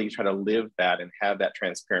of really try to live that and have that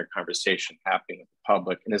transparent conversation happening with the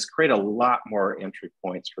public. And it's created a lot more entry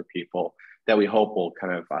points for people that we hope will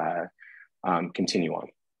kind of continue on.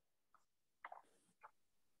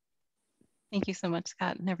 Thank you so much,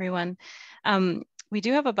 Scott, and everyone. We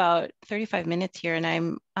do have about 35 minutes here,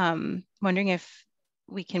 and I'm wondering if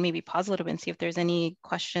we can maybe pause a little bit and see if there's any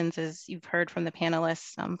questions, as you've heard from the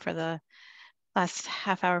panelists for the last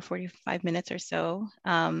half hour, 45 minutes or so.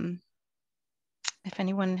 If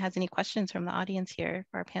anyone has any questions from the audience here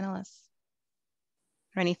for our panelists,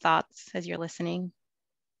 or any thoughts as you're listening.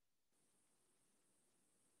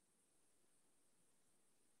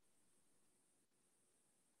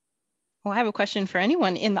 Well, I have a question for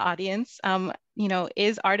anyone in the audience.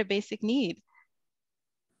 Is art a basic need?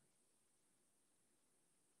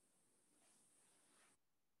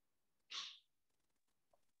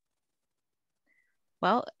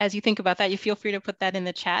 Well, as you think about that, you feel free to put that in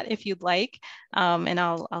the chat if you'd like, and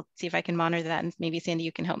I'll see if I can monitor that, and maybe Sandy,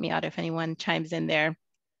 you can help me out if anyone chimes in there,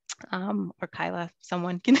 or Kyla,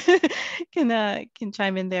 someone can can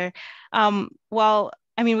chime in there. Well,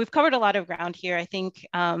 I mean, we've covered a lot of ground here. I think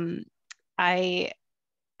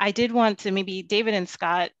I did want to maybe David and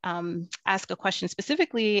Scott ask a question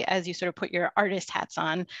specifically as you sort of put your artist hats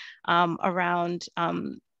on around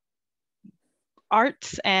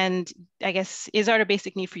arts, and I guess, is art a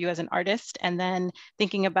basic need for you as an artist? And then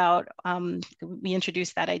thinking about, we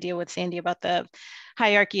introduced that idea with Sandy about the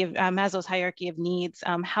hierarchy of Maslow's hierarchy of needs.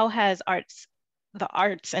 How has the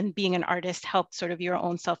arts and being an artist helped sort of your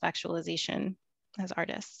own self-actualization as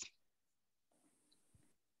artists?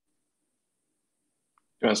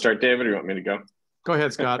 You want to start, David, or you want me to go? Go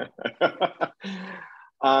ahead, Scott.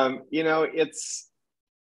 It's,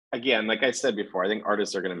 again, like I said before, I think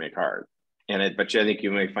artists are going to make art. But I think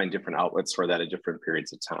you may find different outlets for that at different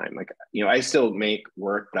periods of time. Like, I still make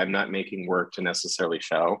work, but I'm not making work to necessarily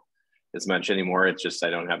show as much anymore. It's just, I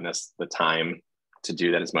don't have the time to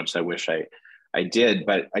do that as much as I wish I did.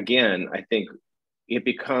 But again, I think it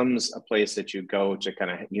becomes a place that you go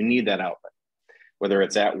to you need that outlet, whether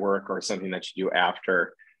it's at work or something that you do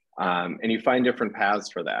after. And you find different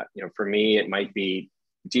paths for that. For me, it might be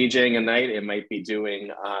DJing a night. It might be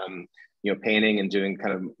doing, painting and doing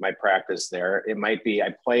kind of my practice there. It might be,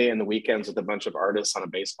 I play in the weekends with a bunch of artists on a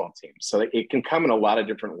baseball team. So it can come in a lot of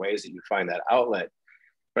different ways that you find that outlet.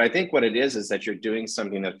 But I think what it is that you're doing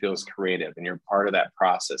something that feels creative and you're part of that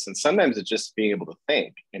process. And sometimes it's just being able to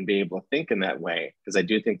think and be able to think in that way, because I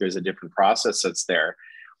do think there's a different process that's there.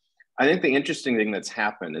 I think the interesting thing that's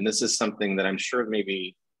happened, and this is something that I'm sure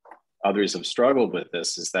maybe others have struggled with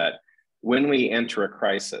this, is that when we enter a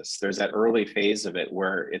crisis, there's that early phase of it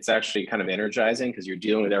where it's actually kind of energizing because you're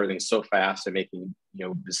dealing with everything so fast and making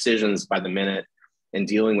decisions by the minute and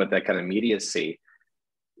dealing with that kind of immediacy.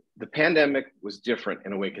 The pandemic was different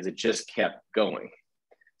in a way because it just kept going.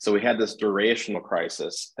 So we had this durational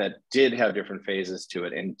crisis that did have different phases to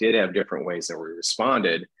it and did have different ways that we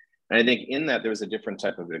responded. And I think in that there was a different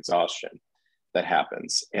type of exhaustion that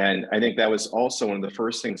happens. And I think that was also one of the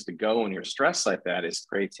first things to go when you're stressed like that is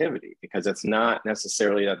creativity, because it's not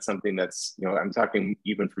necessarily that's something that's, I'm talking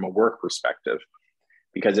even from a work perspective,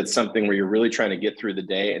 because it's something where you're really trying to get through the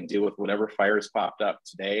day and deal with whatever fires popped up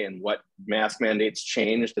today and what mask mandates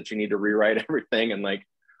changed that you need to rewrite everything. And like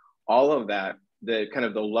all of that, the kind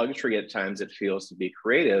of the luxury at times it feels to be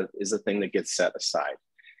creative is the thing that gets set aside.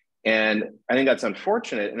 And I think that's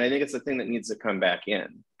unfortunate. And I think it's the thing that needs to come back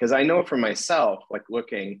in, because I know for myself, like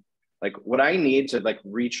looking, like what I need to like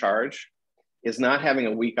recharge is not having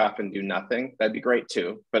a week off and do nothing. That'd be great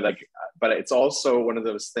too. But it's also one of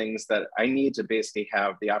those things that I need to basically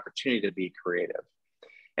have the opportunity to be creative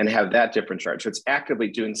and have that different charge. So it's actively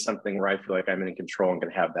doing something where I feel like I'm in control and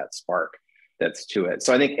can have that spark that's to it.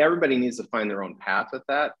 So I think everybody needs to find their own path with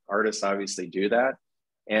that. Artists obviously do that.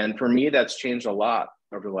 And for me, that's changed a lot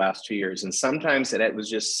over the last 2 years. And sometimes it was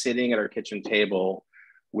just sitting at our kitchen table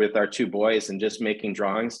with our two boys and just making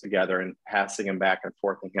drawings together and passing them back and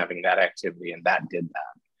forth and having that activity. And that did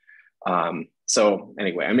that. So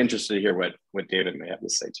anyway, I'm interested to hear what David may have to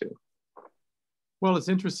say too. Well, it's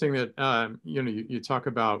interesting that, you talk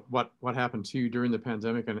about what happened to you during the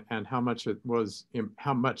pandemic and how much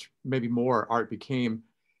how much maybe more art became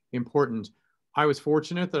important. I was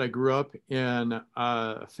fortunate that I grew up in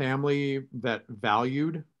a family that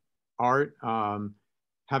valued art.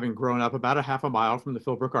 Having grown up about a half a mile from the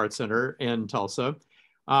Philbrook Art Center in Tulsa,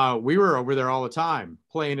 we were over there all the time,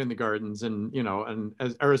 playing in the gardens, and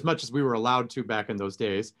as much as we were allowed to back in those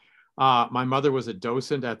days. My mother was a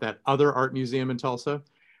docent at that other art museum in Tulsa,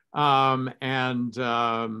 but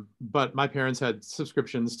my parents had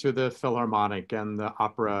subscriptions to the Philharmonic and the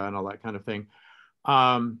opera and all that kind of thing.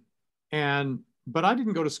 But I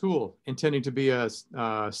didn't go to school intending to be a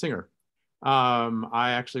singer.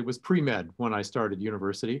 I actually was pre-med when I started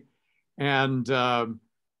university. But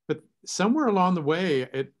somewhere along the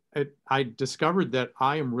way, I discovered that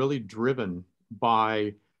I am really driven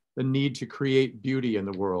by the need to create beauty in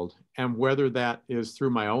the world. And whether that is through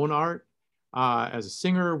my own art as a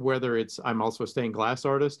singer, whether I'm also a stained glass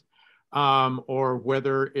artist, or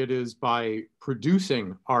whether it is by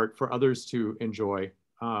producing art for others to enjoy.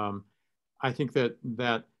 I think that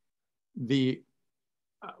the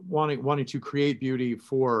wanting to create beauty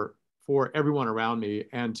for everyone around me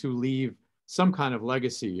and to leave some kind of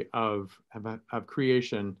legacy of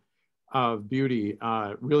creation of beauty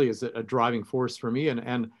really is a driving force for me.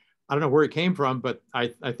 And I don't know where it came from, but I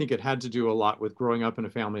think it had to do a lot with growing up in a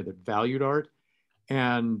family that valued art,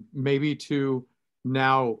 and maybe to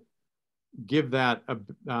now give that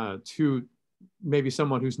to maybe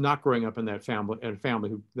someone who's not growing up in that family, and a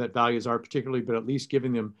family that values art particularly, but at least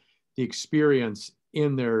giving them the experience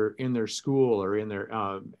in their school or in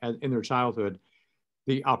their childhood,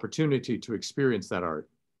 the opportunity to experience that art.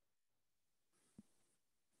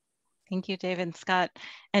 Thank you, David and Scott.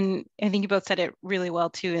 And I think you both said it really well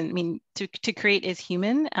too. And I mean, to create is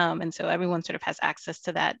human. And so everyone sort of has access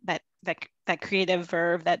to that creative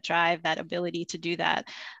verve, that drive, that ability to do that.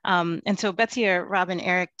 And so Betsy or Robin,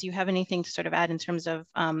 Eric, do you have anything to sort of add in terms of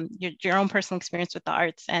your own personal experience with the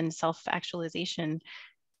arts and self-actualization?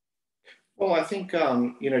 Well, I think,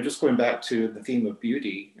 just going back to the theme of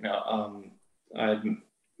beauty,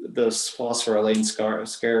 this philosopher Elaine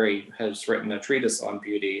Scarry has written a treatise on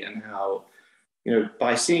beauty and how,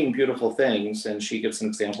 by seeing beautiful things, and she gives an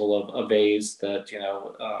example of a vase that,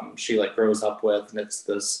 she like grows up with, and it's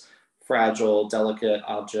this fragile, delicate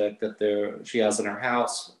object that she has in her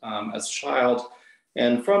house as a child.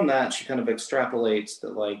 And from that, she kind of extrapolates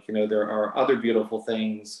that there are other beautiful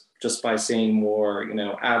things just by seeing more,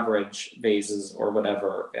 average vases or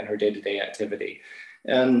whatever in her day-to-day activity.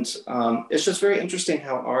 And it's just very interesting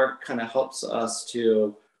how art kind of helps us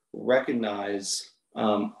to recognize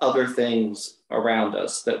other things around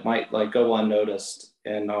us that might go unnoticed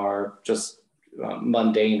and are just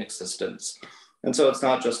mundane existence. And so it's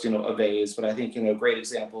not just, a vase, but I think, great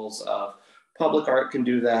examples of public art can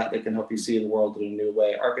do that. They can help you see the world in a new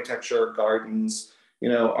way. Architecture, gardens,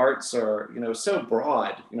 arts are, so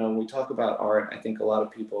broad. When we talk about art, I think a lot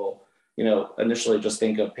of people, initially just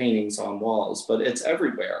think of paintings on walls, but it's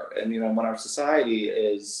everywhere. And, when our society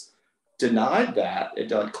is denied that,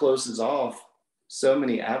 it closes off so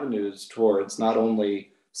many avenues towards not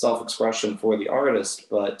only self-expression for the artist,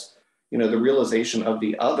 but the realization of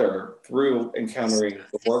the other through encountering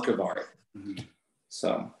the work of art.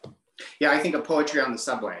 So. Yeah, I think of poetry on the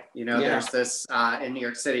subway. There's this, in New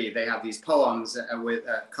York City, they have these poems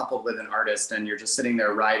coupled with an artist, and you're just sitting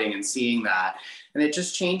there writing and seeing that. And it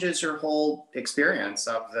just changes your whole experience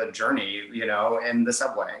of the journey, in the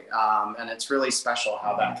subway. And it's really special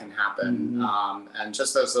how that can happen. And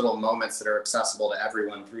just those little moments that are accessible to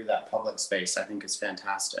everyone through that public space, I think is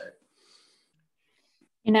fantastic.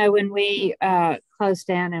 When we closed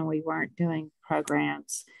down and we weren't doing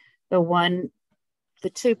programs, the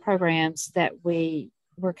two programs that we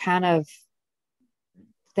were kind of,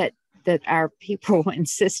 that our people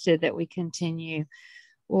insisted that we continue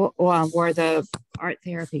were the art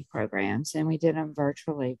therapy programs, and we did them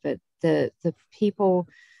virtually. But the people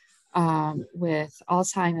with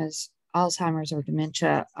Alzheimer's or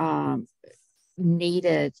dementia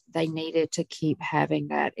needed to keep having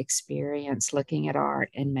that experience looking at art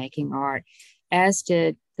and making art, as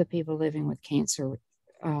did the people living with cancer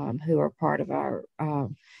who are part of our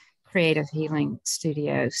creative healing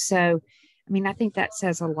studio. So, I think that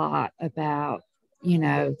says a lot about,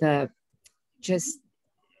 the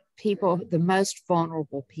most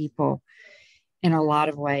vulnerable people in a lot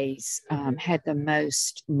of ways had the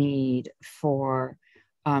most need for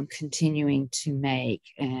continuing to make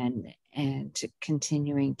and to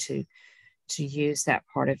continuing to use that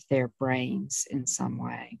part of their brains in some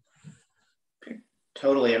way.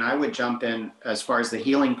 Totally. And I would jump in as far as the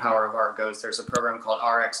healing power of art goes. There's a program called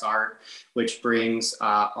RX Art, which brings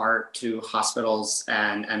art to hospitals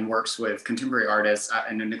and works with contemporary artists.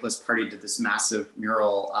 I know Nicholas Party did this massive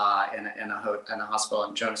mural in a hospital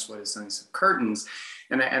in Jonas Wood, and some curtains.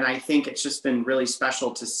 And I think it's just been really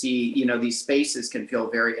special to see, these spaces can feel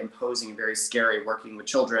very imposing, very scary. Working with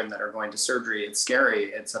children that are going to surgery, it's scary,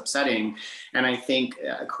 it's upsetting. And I think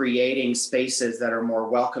creating spaces that are more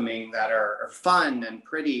welcoming, that are fun and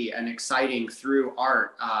pretty and exciting through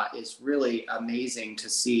art is really amazing to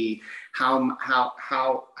see how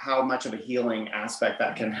much of a healing aspect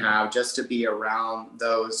that can have, just to be around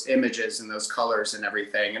those images and those colors and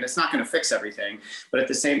everything. And it's not going to fix everything, but at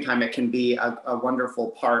the same time, it can be a wonderful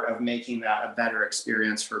part of making that a better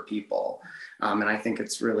experience for people. And I think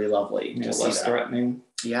it's really lovely to see less that. threatening.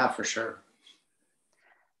 Yeah, for sure.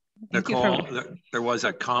 Nicole, there was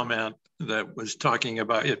a comment that was talked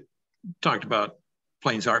about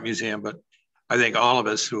Plains Art Museum, but I think all of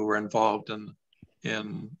us who were involved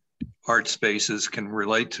in art spaces can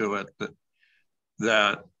relate to it,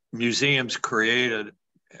 that museums created,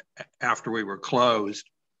 after we were closed,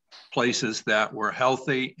 places that were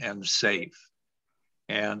healthy and safe.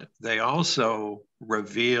 And they also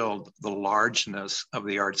revealed the largeness of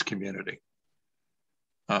the arts community.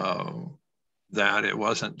 That it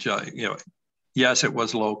wasn't just, yes, it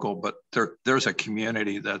was local, but there's a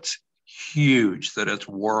community that's huge, that it's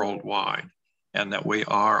worldwide, and that we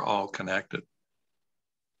are all connected.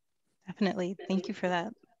 Definitely. Thank you for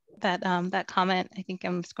that comment. I think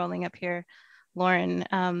I'm scrolling up here, Lauren.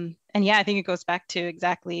 And yeah, I think it goes back to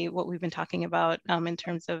exactly what we've been talking about in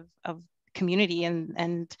terms of community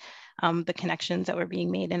and the connections that were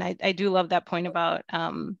being made. And I do love that point about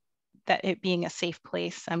that it being a safe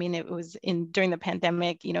place. I mean, it was during the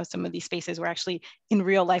pandemic, some of these spaces were actually in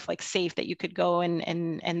real life, like safe, that you could go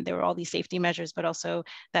and there were all these safety measures, but also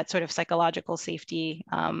that sort of psychological safety,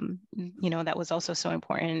 that was also so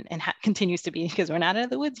important and continues to be, because we're not out of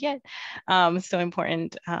the woods yet. So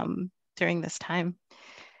important during this time.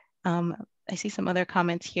 I see some other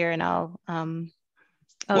comments here, and I'll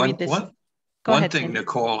read this. One thing,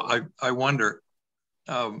 Nicole, I wonder,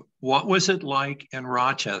 what was it like in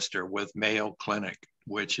Rochester with Mayo Clinic,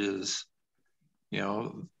 which is,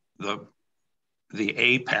 the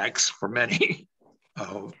apex for many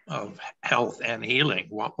of health and healing?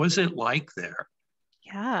 What was it like there?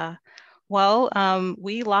 Yeah, well,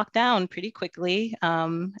 we locked down pretty quickly,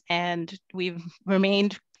 and we've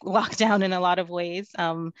remained locked down in a lot of ways.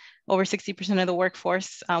 Over 60% of the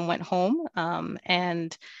workforce went home,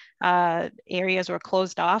 and areas were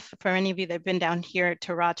closed off. For any of you that have been down here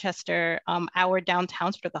to Rochester, our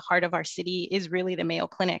downtown, sort of the heart of our city, is really the Mayo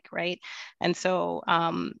Clinic, right? And so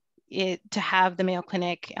to have the Mayo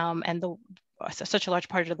Clinic and such a large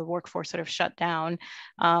part of the workforce sort of shut down,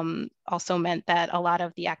 also meant that a lot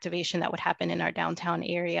of the activation that would happen in our downtown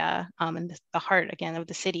area and the heart, again, of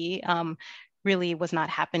the city really was not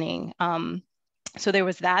happening. So there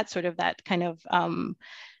was that sort of that kind of,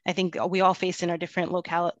 I think we all faced in our different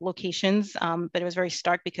locations, but it was very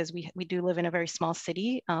stark because we do live in a very small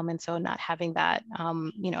city. And so not having that,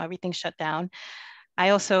 everything shut down. I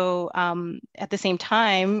also, at the same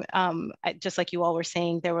time, just like you all were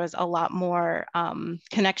saying, there was a lot more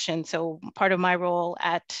connection. So part of my role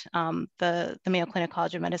at the Mayo Clinic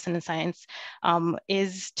College of Medicine and Science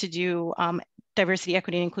is to do diversity,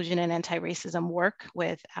 equity, and inclusion and anti-racism work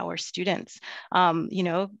with our students.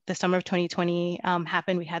 The summer of 2020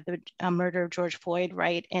 happened. We had the murder of George Floyd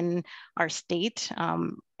right in our state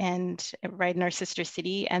and right in our sister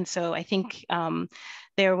city. And so I think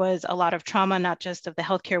there was a lot of trauma, not just of the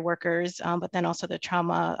healthcare workers, but then also the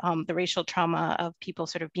trauma, the racial trauma of people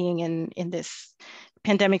sort of being in this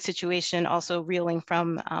pandemic situation, also reeling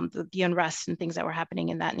from the unrest and things that were happening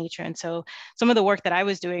in that nature. And so some of the work that I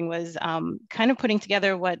was doing was kind of putting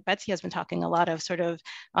together what Betsy has been talking a lot of, sort of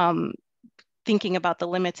thinking about the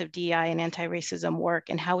limits of DEI and anti-racism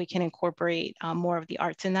work and how we can incorporate more of the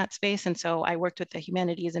arts in that space. And so I worked with the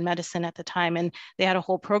humanities and medicine at the time, and they had a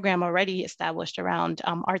whole program already established around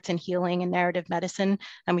arts and healing and narrative medicine.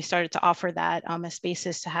 And we started to offer that as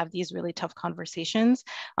spaces to have these really tough conversations.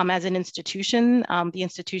 As an institution, the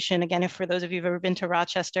institution, again, if for those of you who've ever been to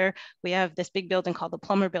Rochester, we have this big building called the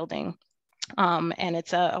Plummer Building. And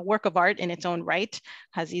it's a work of art in its own right,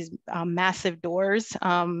 has these massive doors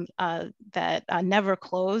that never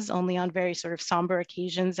close, only on very sort of somber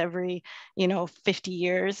occasions every, 50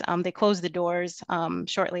 years. They closed the doors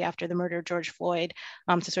shortly after the murder of George Floyd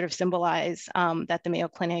to sort of symbolize that the Mayo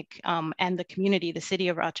Clinic and the community, the city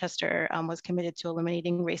of Rochester, was committed to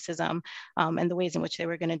eliminating racism and the ways in which they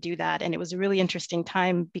were going to do that. And it was a really interesting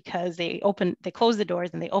time because they closed the doors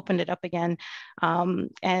and they opened it up again.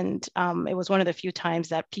 It was one of the few times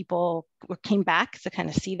that people came back to kind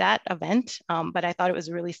of see that event. But I thought it was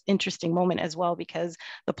a really interesting moment as well, because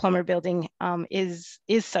the Plummer Building is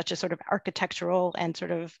such a sort of architectural and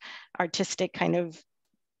sort of artistic kind of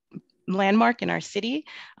landmark in our city.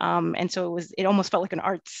 And so it almost felt like an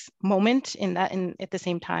arts moment at the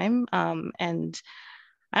same time. And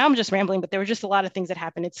I'm just rambling, but there were just a lot of things that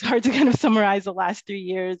happened. It's hard to kind of summarize the last 3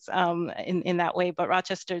 years in that way, but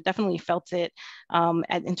Rochester definitely felt it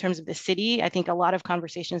in terms of the city. I think a lot of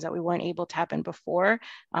conversations that we weren't able to happen before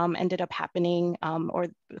ended up happening, or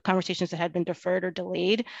conversations that had been deferred or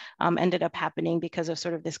delayed ended up happening because of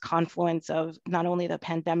sort of this confluence of not only the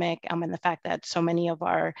pandemic and the fact that so many of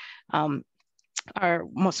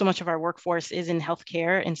so much of our workforce is in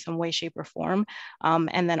healthcare in some way, shape, or form.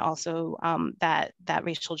 And then also that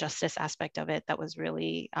racial justice aspect of it that was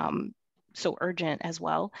really so urgent as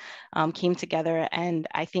well, came together. And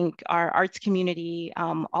I think our arts community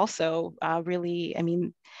also really,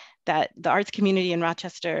 that the arts community in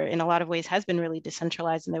Rochester in a lot of ways has been really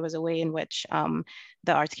decentralized. And there was a way in which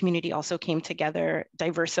the arts community also came together,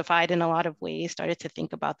 diversified in a lot of ways, started to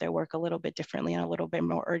think about their work a little bit differently and a little bit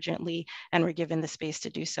more urgently, and were given the space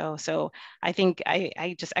to do so. So I think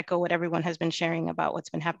I just echo what everyone has been sharing about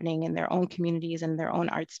what's been happening in their own communities and their own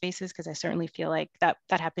art spaces, because I certainly feel like that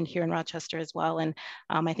happened here in Rochester as well. And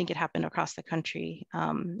I think it happened across the country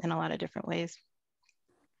in a lot of different ways.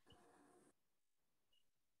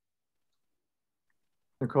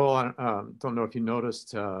 Nicole, I don't know if you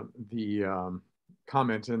noticed the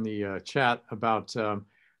comment in the chat about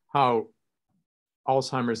how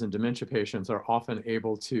Alzheimer's and dementia patients are often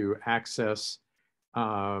able to access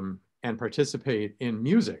and participate in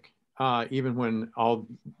music, even when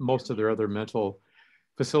most of their other mental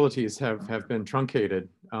facilities have been truncated.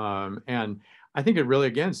 And I think it really,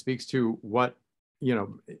 again, speaks to what,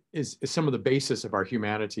 is some of the basis of our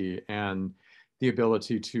humanity and the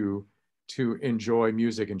ability to enjoy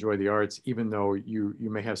music, enjoy the arts, even though you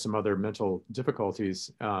may have some other mental difficulties.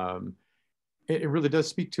 It really does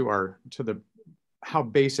speak to how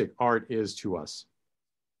basic art is to us.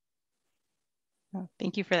 Oh,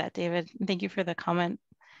 thank you for that, David. Thank you for the comment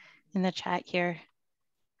in the chat here.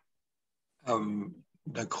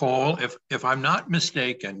 Nicole, if I'm not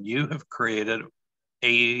mistaken, you have created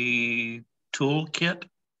a toolkit.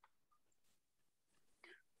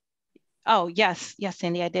 Oh, yes,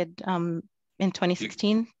 Sandy, I did in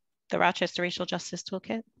 2016, the Rochester Racial Justice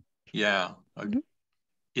Toolkit. Yeah. Mm-hmm.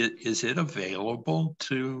 Is it available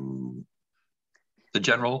to the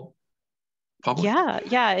general public?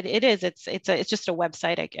 Yeah, it is. It's just a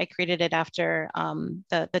website. I created it after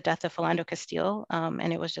the death of Philando Castile,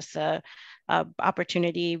 and it was just a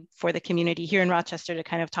opportunity for the community here in Rochester to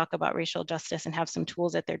kind of talk about racial justice and have some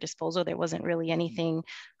tools at their disposal. There wasn't really anything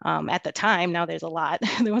at the time. Now there's a lot.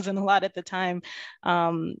 There wasn't a lot at the time,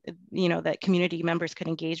 you know, that community members could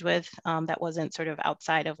engage with that wasn't sort of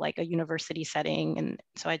outside of like a university setting. And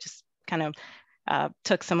so I just kind of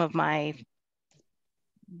took some of my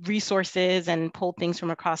resources and pulled things from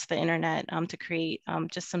across the internet to create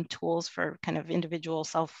just some tools for kind of individual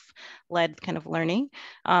self-led kind of learning.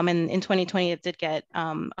 And in 2020, it did get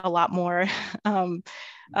a lot more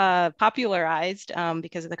popularized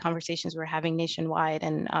because of the conversations we're having nationwide.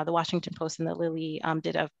 And the Washington Post and the Lily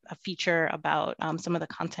did a feature about some of the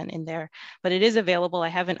content in there, but it is available. I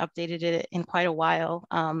haven't updated it in quite a while.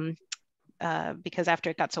 Because after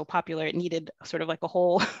it got so popular, it needed sort of like a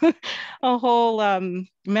whole,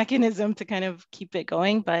 mechanism to kind of keep it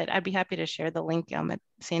going. But I'd be happy to share the link,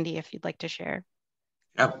 Sandy, if you'd like to share.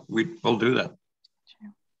 Yeah, we'll do that.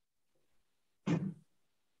 Sure.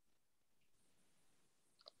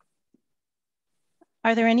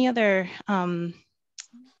 Are there any other? I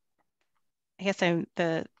guess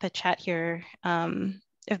the chat here.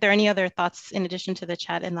 If there are any other thoughts in addition to the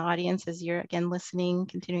chat in the audience as you're again listening,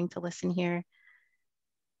 continuing to listen here.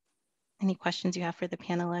 Any questions you have for the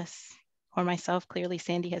panelists or myself? Clearly,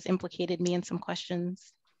 Sandy has implicated me in some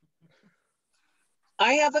questions.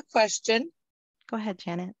 I have a question. Go ahead,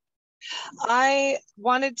 Janet. I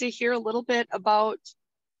wanted to hear a little bit about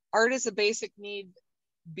art as a basic need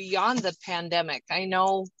beyond the pandemic. I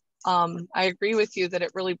know I agree with you that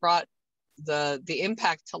it really brought the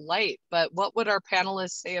impact to light, but what would our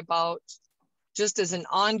panelists say about just as an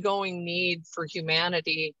ongoing need for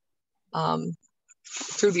humanity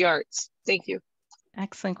through the arts? Thank you.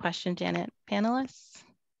 Excellent question, Janet. Panelists?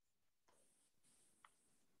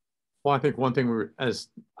 Well, I think one thing, as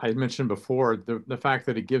I mentioned before, the fact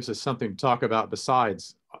that it gives us something to talk about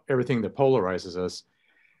besides everything that polarizes us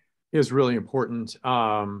is really important.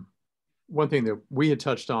 One thing that we had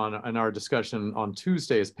touched on in our discussion on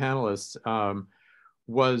Tuesday as panelists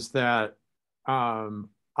was that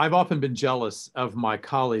I've often been jealous of my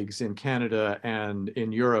colleagues in Canada and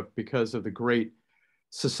in Europe because of the great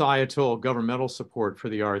societal governmental support for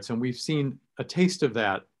the arts. And we've seen a taste of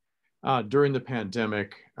that during the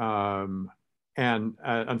pandemic. And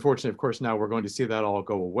unfortunately, of course, now we're going to see that all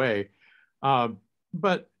go away.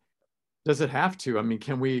 But does it have to? I mean,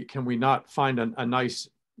 can we not find a nice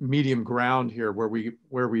medium ground here where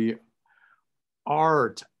we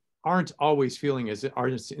aren't always feeling as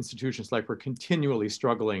art institutions like we're continually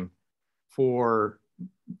struggling for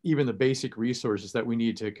even the basic resources that we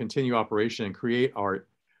need to continue operation and create art,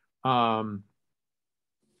 and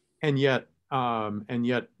yet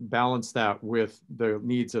balance that with the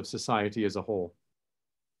needs of society as a whole.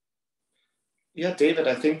 Yeah, David,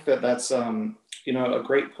 I think that's you know, a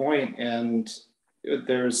great point. And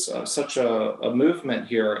there's such a movement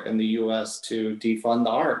here in the US to defund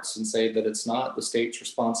the arts and say that it's not the state's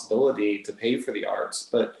responsibility to pay for the arts.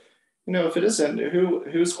 But, you know, if it isn't,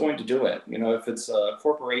 who's going to do it? You know, if it's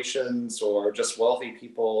corporations or just wealthy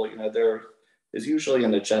people, you know, there is usually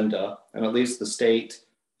an agenda, and at least the state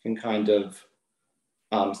can kind of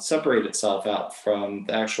separate itself out from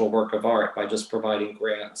the actual work of art by just providing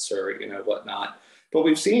grants or, you know, whatnot. But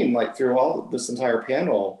we've seen, like, through all of this entire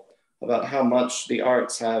panel about how much the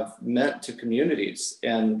arts have meant to communities.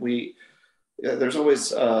 And there's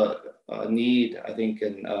always a need, I think,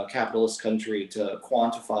 in a capitalist country to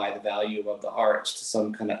quantify the value of the arts to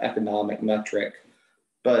some kind of economic metric.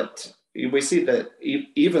 But we see that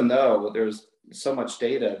even though there's so much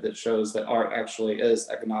data that shows that art actually is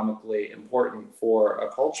economically important for a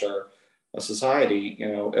culture, a society, you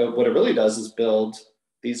know, what it really does is build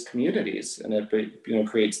these communities, and it, you know,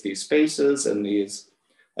 creates these spaces and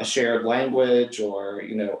a shared language, or,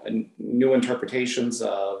 you know, new interpretations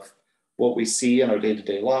of what we see in our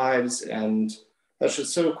day-to-day lives. And that's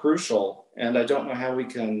just so crucial. And I don't know how we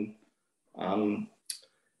can,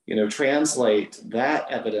 you know, translate that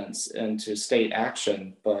evidence into state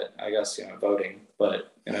action, but I guess, you know, voting.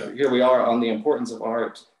 But, you know, here we are on the importance of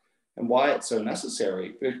art and why it's so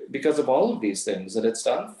necessary, because of all of these things that it's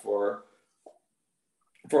done for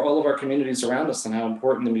all of our communities around us, and how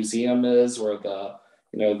important the museum is, or the,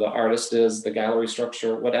 you know, the artist is, the gallery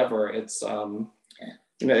structure, whatever. It's,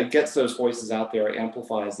 you know, it gets those voices out there, it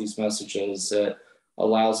amplifies these messages, it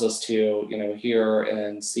allows us to, you know, hear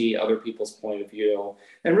and see other people's point of view.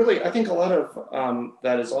 And really, I think a lot of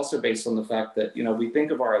that is also based on the fact that, you know, we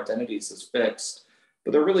think of our identities as fixed,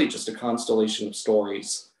 but they're really just a constellation of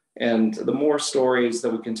stories. And the more stories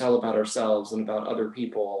that we can tell about ourselves and about other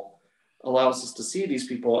people allows us to see these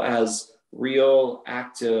people as real,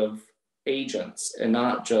 active agents and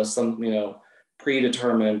not just some,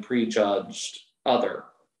 predetermined, prejudged other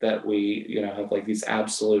that we, have like these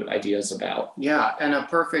absolute ideas about. Yeah, and a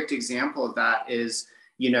perfect example of that is,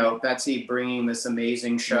 Betsy bringing this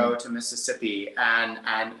amazing show to Mississippi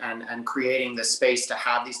and creating the space to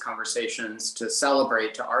have these conversations, to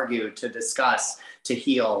celebrate, to argue, to discuss, to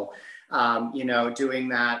heal, doing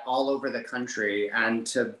that all over the country and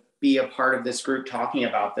to be a part of this group talking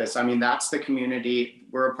about this. I mean, that's the community.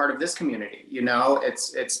 We're a part of this community,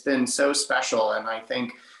 it's been so special. And I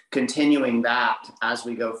think continuing that as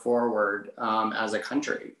we go forward as a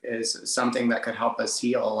country is something that could help us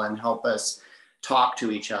heal and help us talk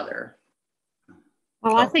to each other.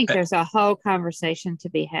 Well, I think there's a whole conversation to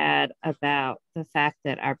be had about the fact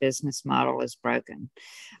that our business model is broken,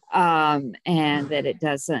 and that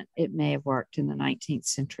it may have worked in the 19th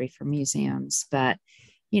century for museums, but,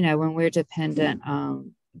 when we're dependent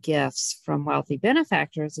on gifts from wealthy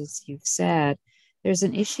benefactors, as you've said, there's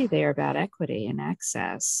an issue there about equity and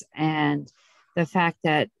access. And the fact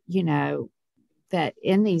that, that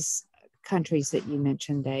in these countries that you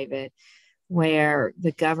mentioned, David, where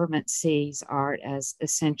the government sees art as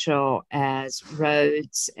essential as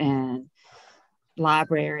roads and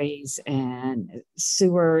libraries and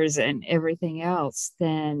sewers and everything else,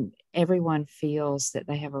 then everyone feels that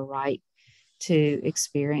they have a right to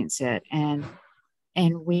experience it. And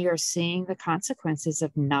we are seeing the consequences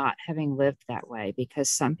of not having lived that way, because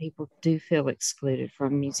some people do feel excluded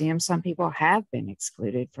from museums. Some people have been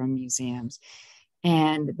excluded from museums.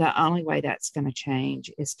 And the only way that's going to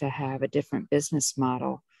change is to have a different business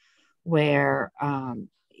model where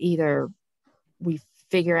either we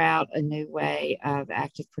figure out a new way of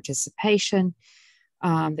active participation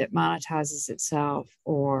that monetizes itself,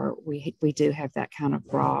 or we do have that kind of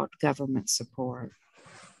broad government support.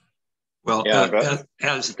 Well,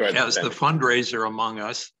 as the fundraiser among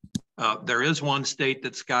us, there is one state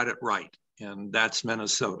that's got it right, and that's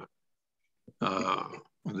Minnesota.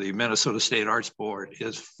 The Minnesota State Arts Board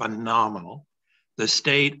is phenomenal. The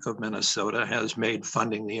state of Minnesota has made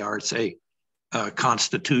funding the arts a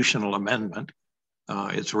constitutional amendment.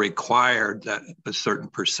 It's required that a certain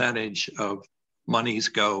percentage of monies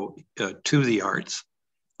go to the arts.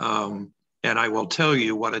 And I will tell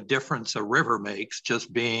you what a difference a river makes,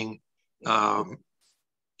 just being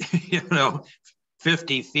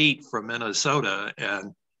 50 feet from Minnesota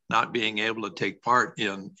and not being able to take part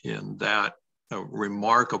in that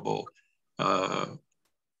remarkable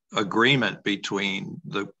agreement between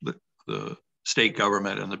the state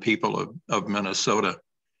government and the people of Minnesota.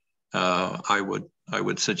 I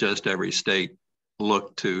would suggest every state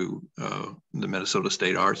look to the Minnesota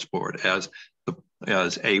State Arts Board as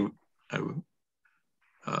a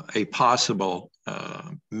possible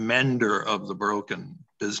mender of the broken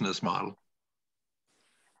business model.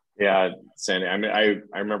 Yeah, Sandy, I mean,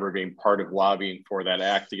 I remember being part of lobbying for that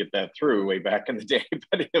act to get that through way back in the day,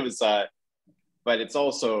 but it was, but it's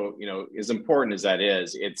also, as important as that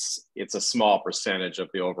is, it's a small percentage of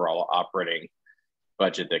the overall operating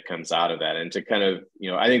budget that comes out of that. And to kind of,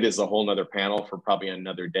 I think there's a whole nother panel for probably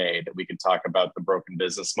another day that we can talk about the broken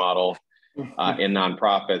business model in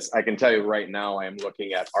nonprofits. I can tell you right now, I am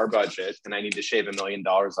looking at our budget and I need to shave $1 million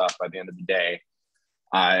off by the end of the day.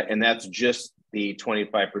 And that's just the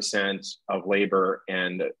 25% of labor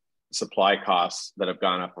and supply costs that have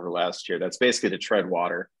gone up over last year. That's basically to tread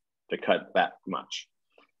water to cut that much.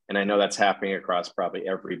 And I know that's happening across probably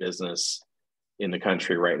every business in the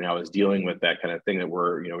country right now, is dealing with that kind of thing, that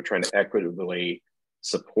we're trying to equitably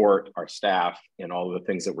support our staff and all of the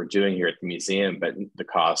things that we're doing here at the museum, but the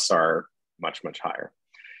costs are much, much higher.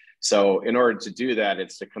 So in order to do that,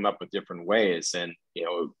 it's to come up with different ways. And,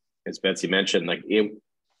 as Betsy mentioned,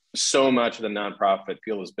 so much of the nonprofit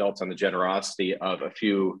field is built on the generosity of a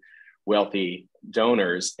few wealthy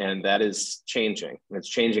donors, and that is changing. It's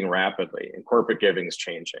changing rapidly, and corporate giving is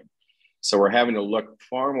changing. So we're having to look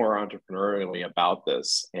far more entrepreneurially about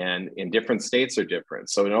this, and in different states are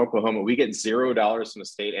different. So in Oklahoma, we get $0 from the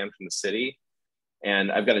state and from the city.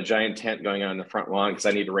 And I've got a giant tent going on in the front lawn because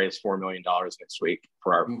I need to raise $4 million next week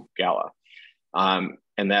for our gala.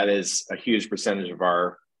 And that is a huge percentage of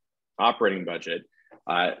our operating budget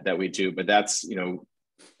that we do. But that's,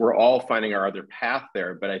 we're all finding our other path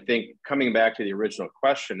there. But I think coming back to the original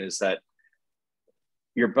question is that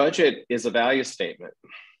your budget is a value statement.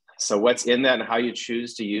 So what's in that and how you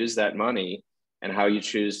choose to use that money and how you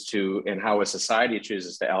choose to, and how a society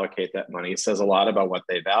chooses to allocate that money says a lot about what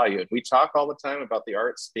they value. And we talk all the time about the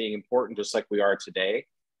arts being important, just like we are today.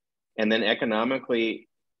 And then economically,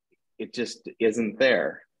 it just isn't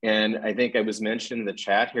there. And I think I was mentioned in the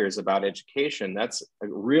chat here is about education. That's a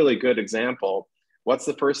really good example What's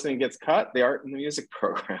the first thing that gets cut? The art and the music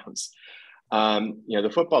programs.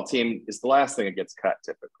 The football team is the last thing that gets cut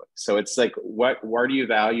typically. So it's like, where do you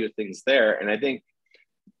value things there? And I think,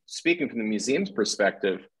 speaking from the museum's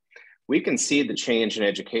perspective, we can see the change in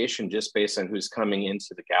education just based on who's coming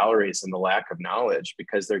into the galleries and the lack of knowledge,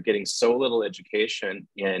 because they're getting so little education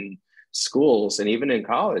in schools and even in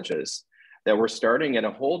colleges that we're starting at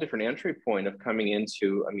a whole different entry point of coming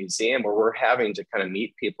into a museum where we're having to kind of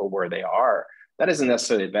meet people where they are. That isn't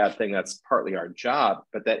necessarily a bad thing. That's partly our job,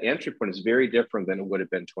 but that entry point is very different than it would have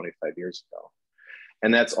been 25 years ago.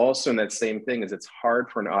 And that's also in that same thing, is it's hard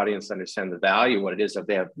for an audience to understand the value of what it is if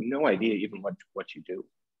they have no idea even what you do.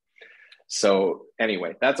 So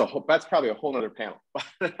anyway, that's probably a whole nother panel.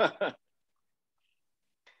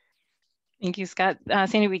 Thank you, Scott.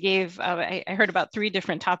 Sandy, we gave, I heard about 3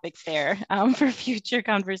 different topics there for future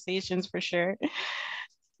conversations for sure.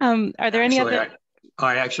 Are there any other?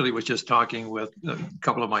 I actually was just talking with a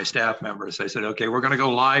couple of my staff members. I said, okay, we're going to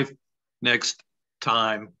go live next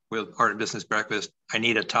time with Art and Business Breakfast. I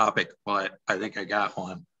need a topic. Well, I think I got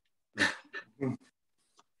one.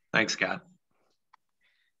 Thanks, Scott.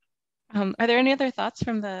 Are there any other thoughts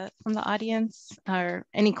from the audience, or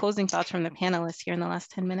any closing thoughts from the panelists here in the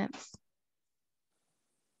last 10 minutes?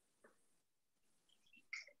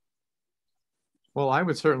 Well, I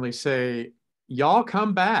would certainly say, y'all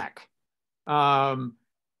come back.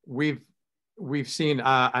 We've seen,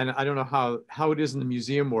 and I don't know how it is in the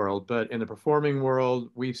museum world, but in the performing world,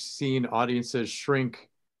 we've seen audiences shrink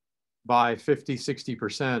by 50,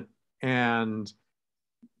 60%. And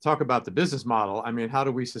talk about the business model. I mean, how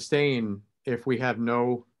do we sustain if we have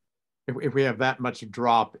if we have that much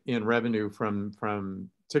drop in revenue from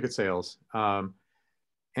ticket sales?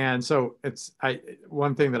 And so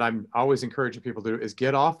one thing that I'm always encouraging people to do is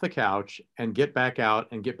get off the couch and get back out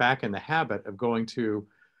and get back in the habit of going to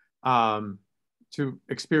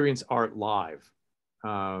experience art live,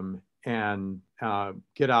 and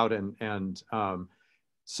get out and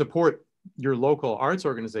support your local arts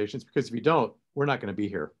organizations, because if you don't, we're not going to be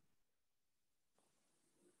here.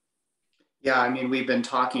 Yeah, I mean, we've been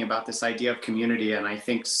talking about this idea of community, and I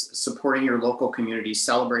think supporting your local community,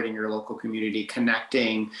 celebrating your local community,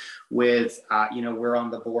 connecting with, we're on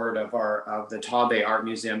the board of the Taube Art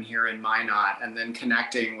Museum here in Minot, and then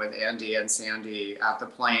connecting with Andy and Sandy at the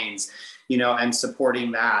Plains, and supporting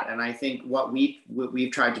that. And I think what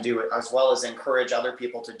we've tried to do as well is encourage other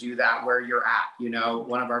people to do that where you're at.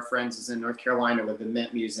 One of our friends is in North Carolina with the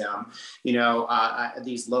Mint Museum,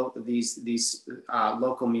 these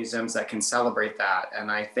local museums that can celebrate that. And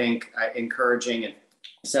I think encouraging and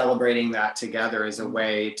celebrating that together is a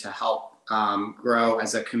way to help grow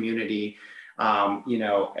as a community. And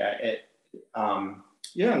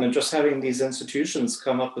then just having these institutions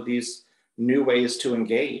come up with these new ways to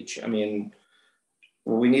engage. I mean,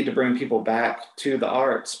 we need to bring people back to the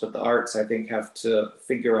arts, but the arts, I think, have to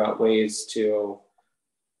figure out ways to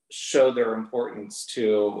show their importance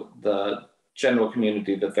to the general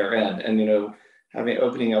community that they're in. And,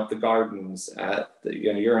 opening up the gardens at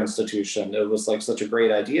your institution, it was like such a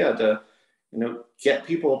great idea to, get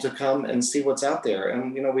people to come and see what's out there.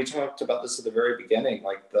 And, we talked about this at the very beginning,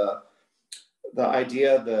 like the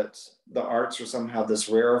idea that the arts are somehow this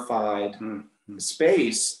rarefied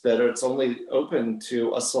space, that it's only open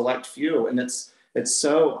to a select few. And it's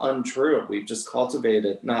so untrue. We've just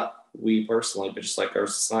cultivated, not we personally, but just like our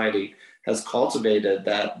society has cultivated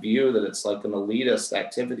that view that it's like an elitist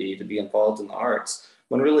activity to be involved in the arts,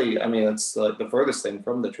 when really, I mean, it's like the furthest thing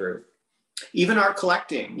from the truth. Even art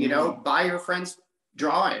collecting, buy your friend's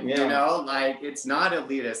drawing, it's not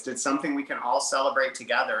elitist. It's something we can all celebrate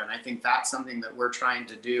together. And I think that's something that we're trying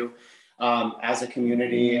to do as a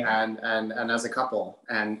community and as a couple.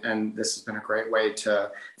 And this has been a great way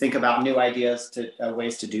to think about new ideas,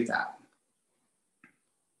 ways to do that.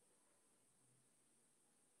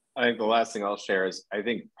 I think the last thing I'll share is, I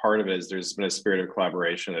think part of it is there's been a spirit of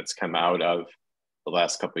collaboration that's come out of the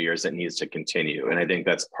last couple of years that needs to continue. And I think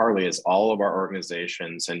that's partly is all of our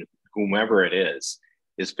organizations and whomever it is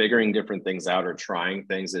figuring different things out or trying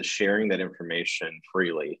things, is sharing that information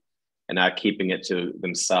freely and not keeping it to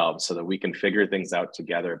themselves, so that we can figure things out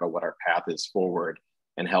together about what our path is forward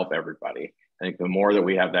and help everybody. I think the more that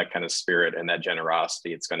we have that kind of spirit and that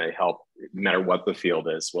generosity, it's going to help, no matter what the field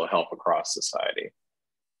is, will help across society.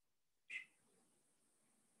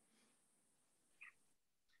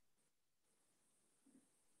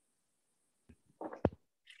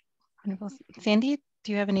 Wonderful. Sandy,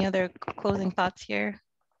 do you have any other closing thoughts here?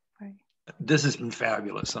 This has been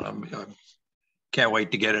fabulous, and I can't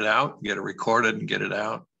wait to get it out, get it recorded and get it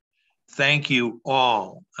out. Thank you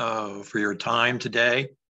all for your time today.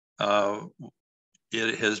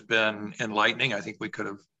 it has been enlightening. I think we could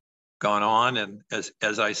have gone on, and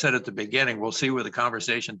as I said at the beginning, we'll see where the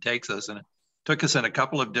conversation takes us, and it took us in a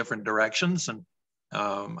couple of different directions. And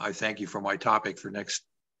I thank you for my topic for next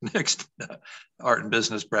Art and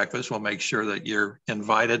Business Breakfast. We'll make sure that you're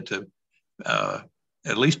invited to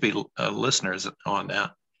at least be listeners on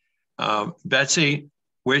that. Betsy,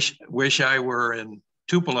 wish I were in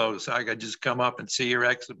Tupelo so I could just come up and see your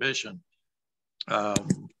exhibition.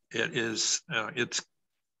 It's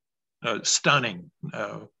stunning,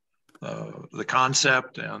 the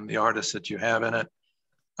concept and the artists that you have in it.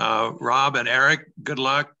 Rob and Eric, good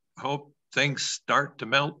luck. Hope things start to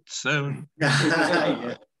melt soon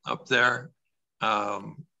up there.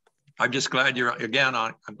 I'm just glad you're, again,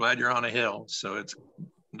 I'm glad you're on a hill, so it's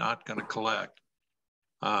not going to collect.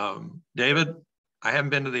 David, I haven't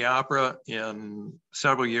been to the opera in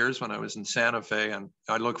several years when I was in Santa Fe, and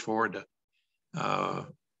I look forward to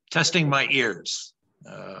testing my ears.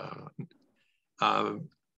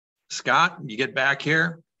 Scott, you get back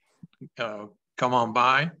here, come on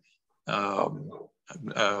by.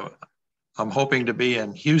 I'm hoping to be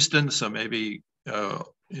in Houston, so maybe in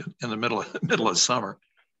the middle of summer.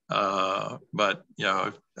 But you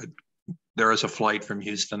know, there is a flight from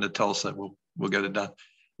Houston to Tulsa. We'll get it done.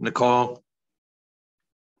 Nicole,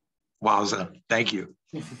 wowza, thank you.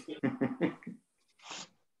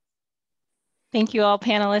 Thank you all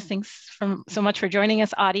panelists. Thanks so much for joining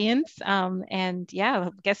us, audience. And yeah, I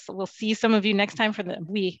guess we'll see some of you next time for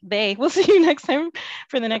we'll see you next time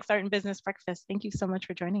for the next Art and Business Breakfast. Thank you so much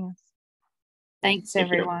for joining us. Thanks,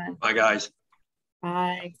 everyone. Bye, guys.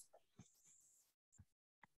 Bye.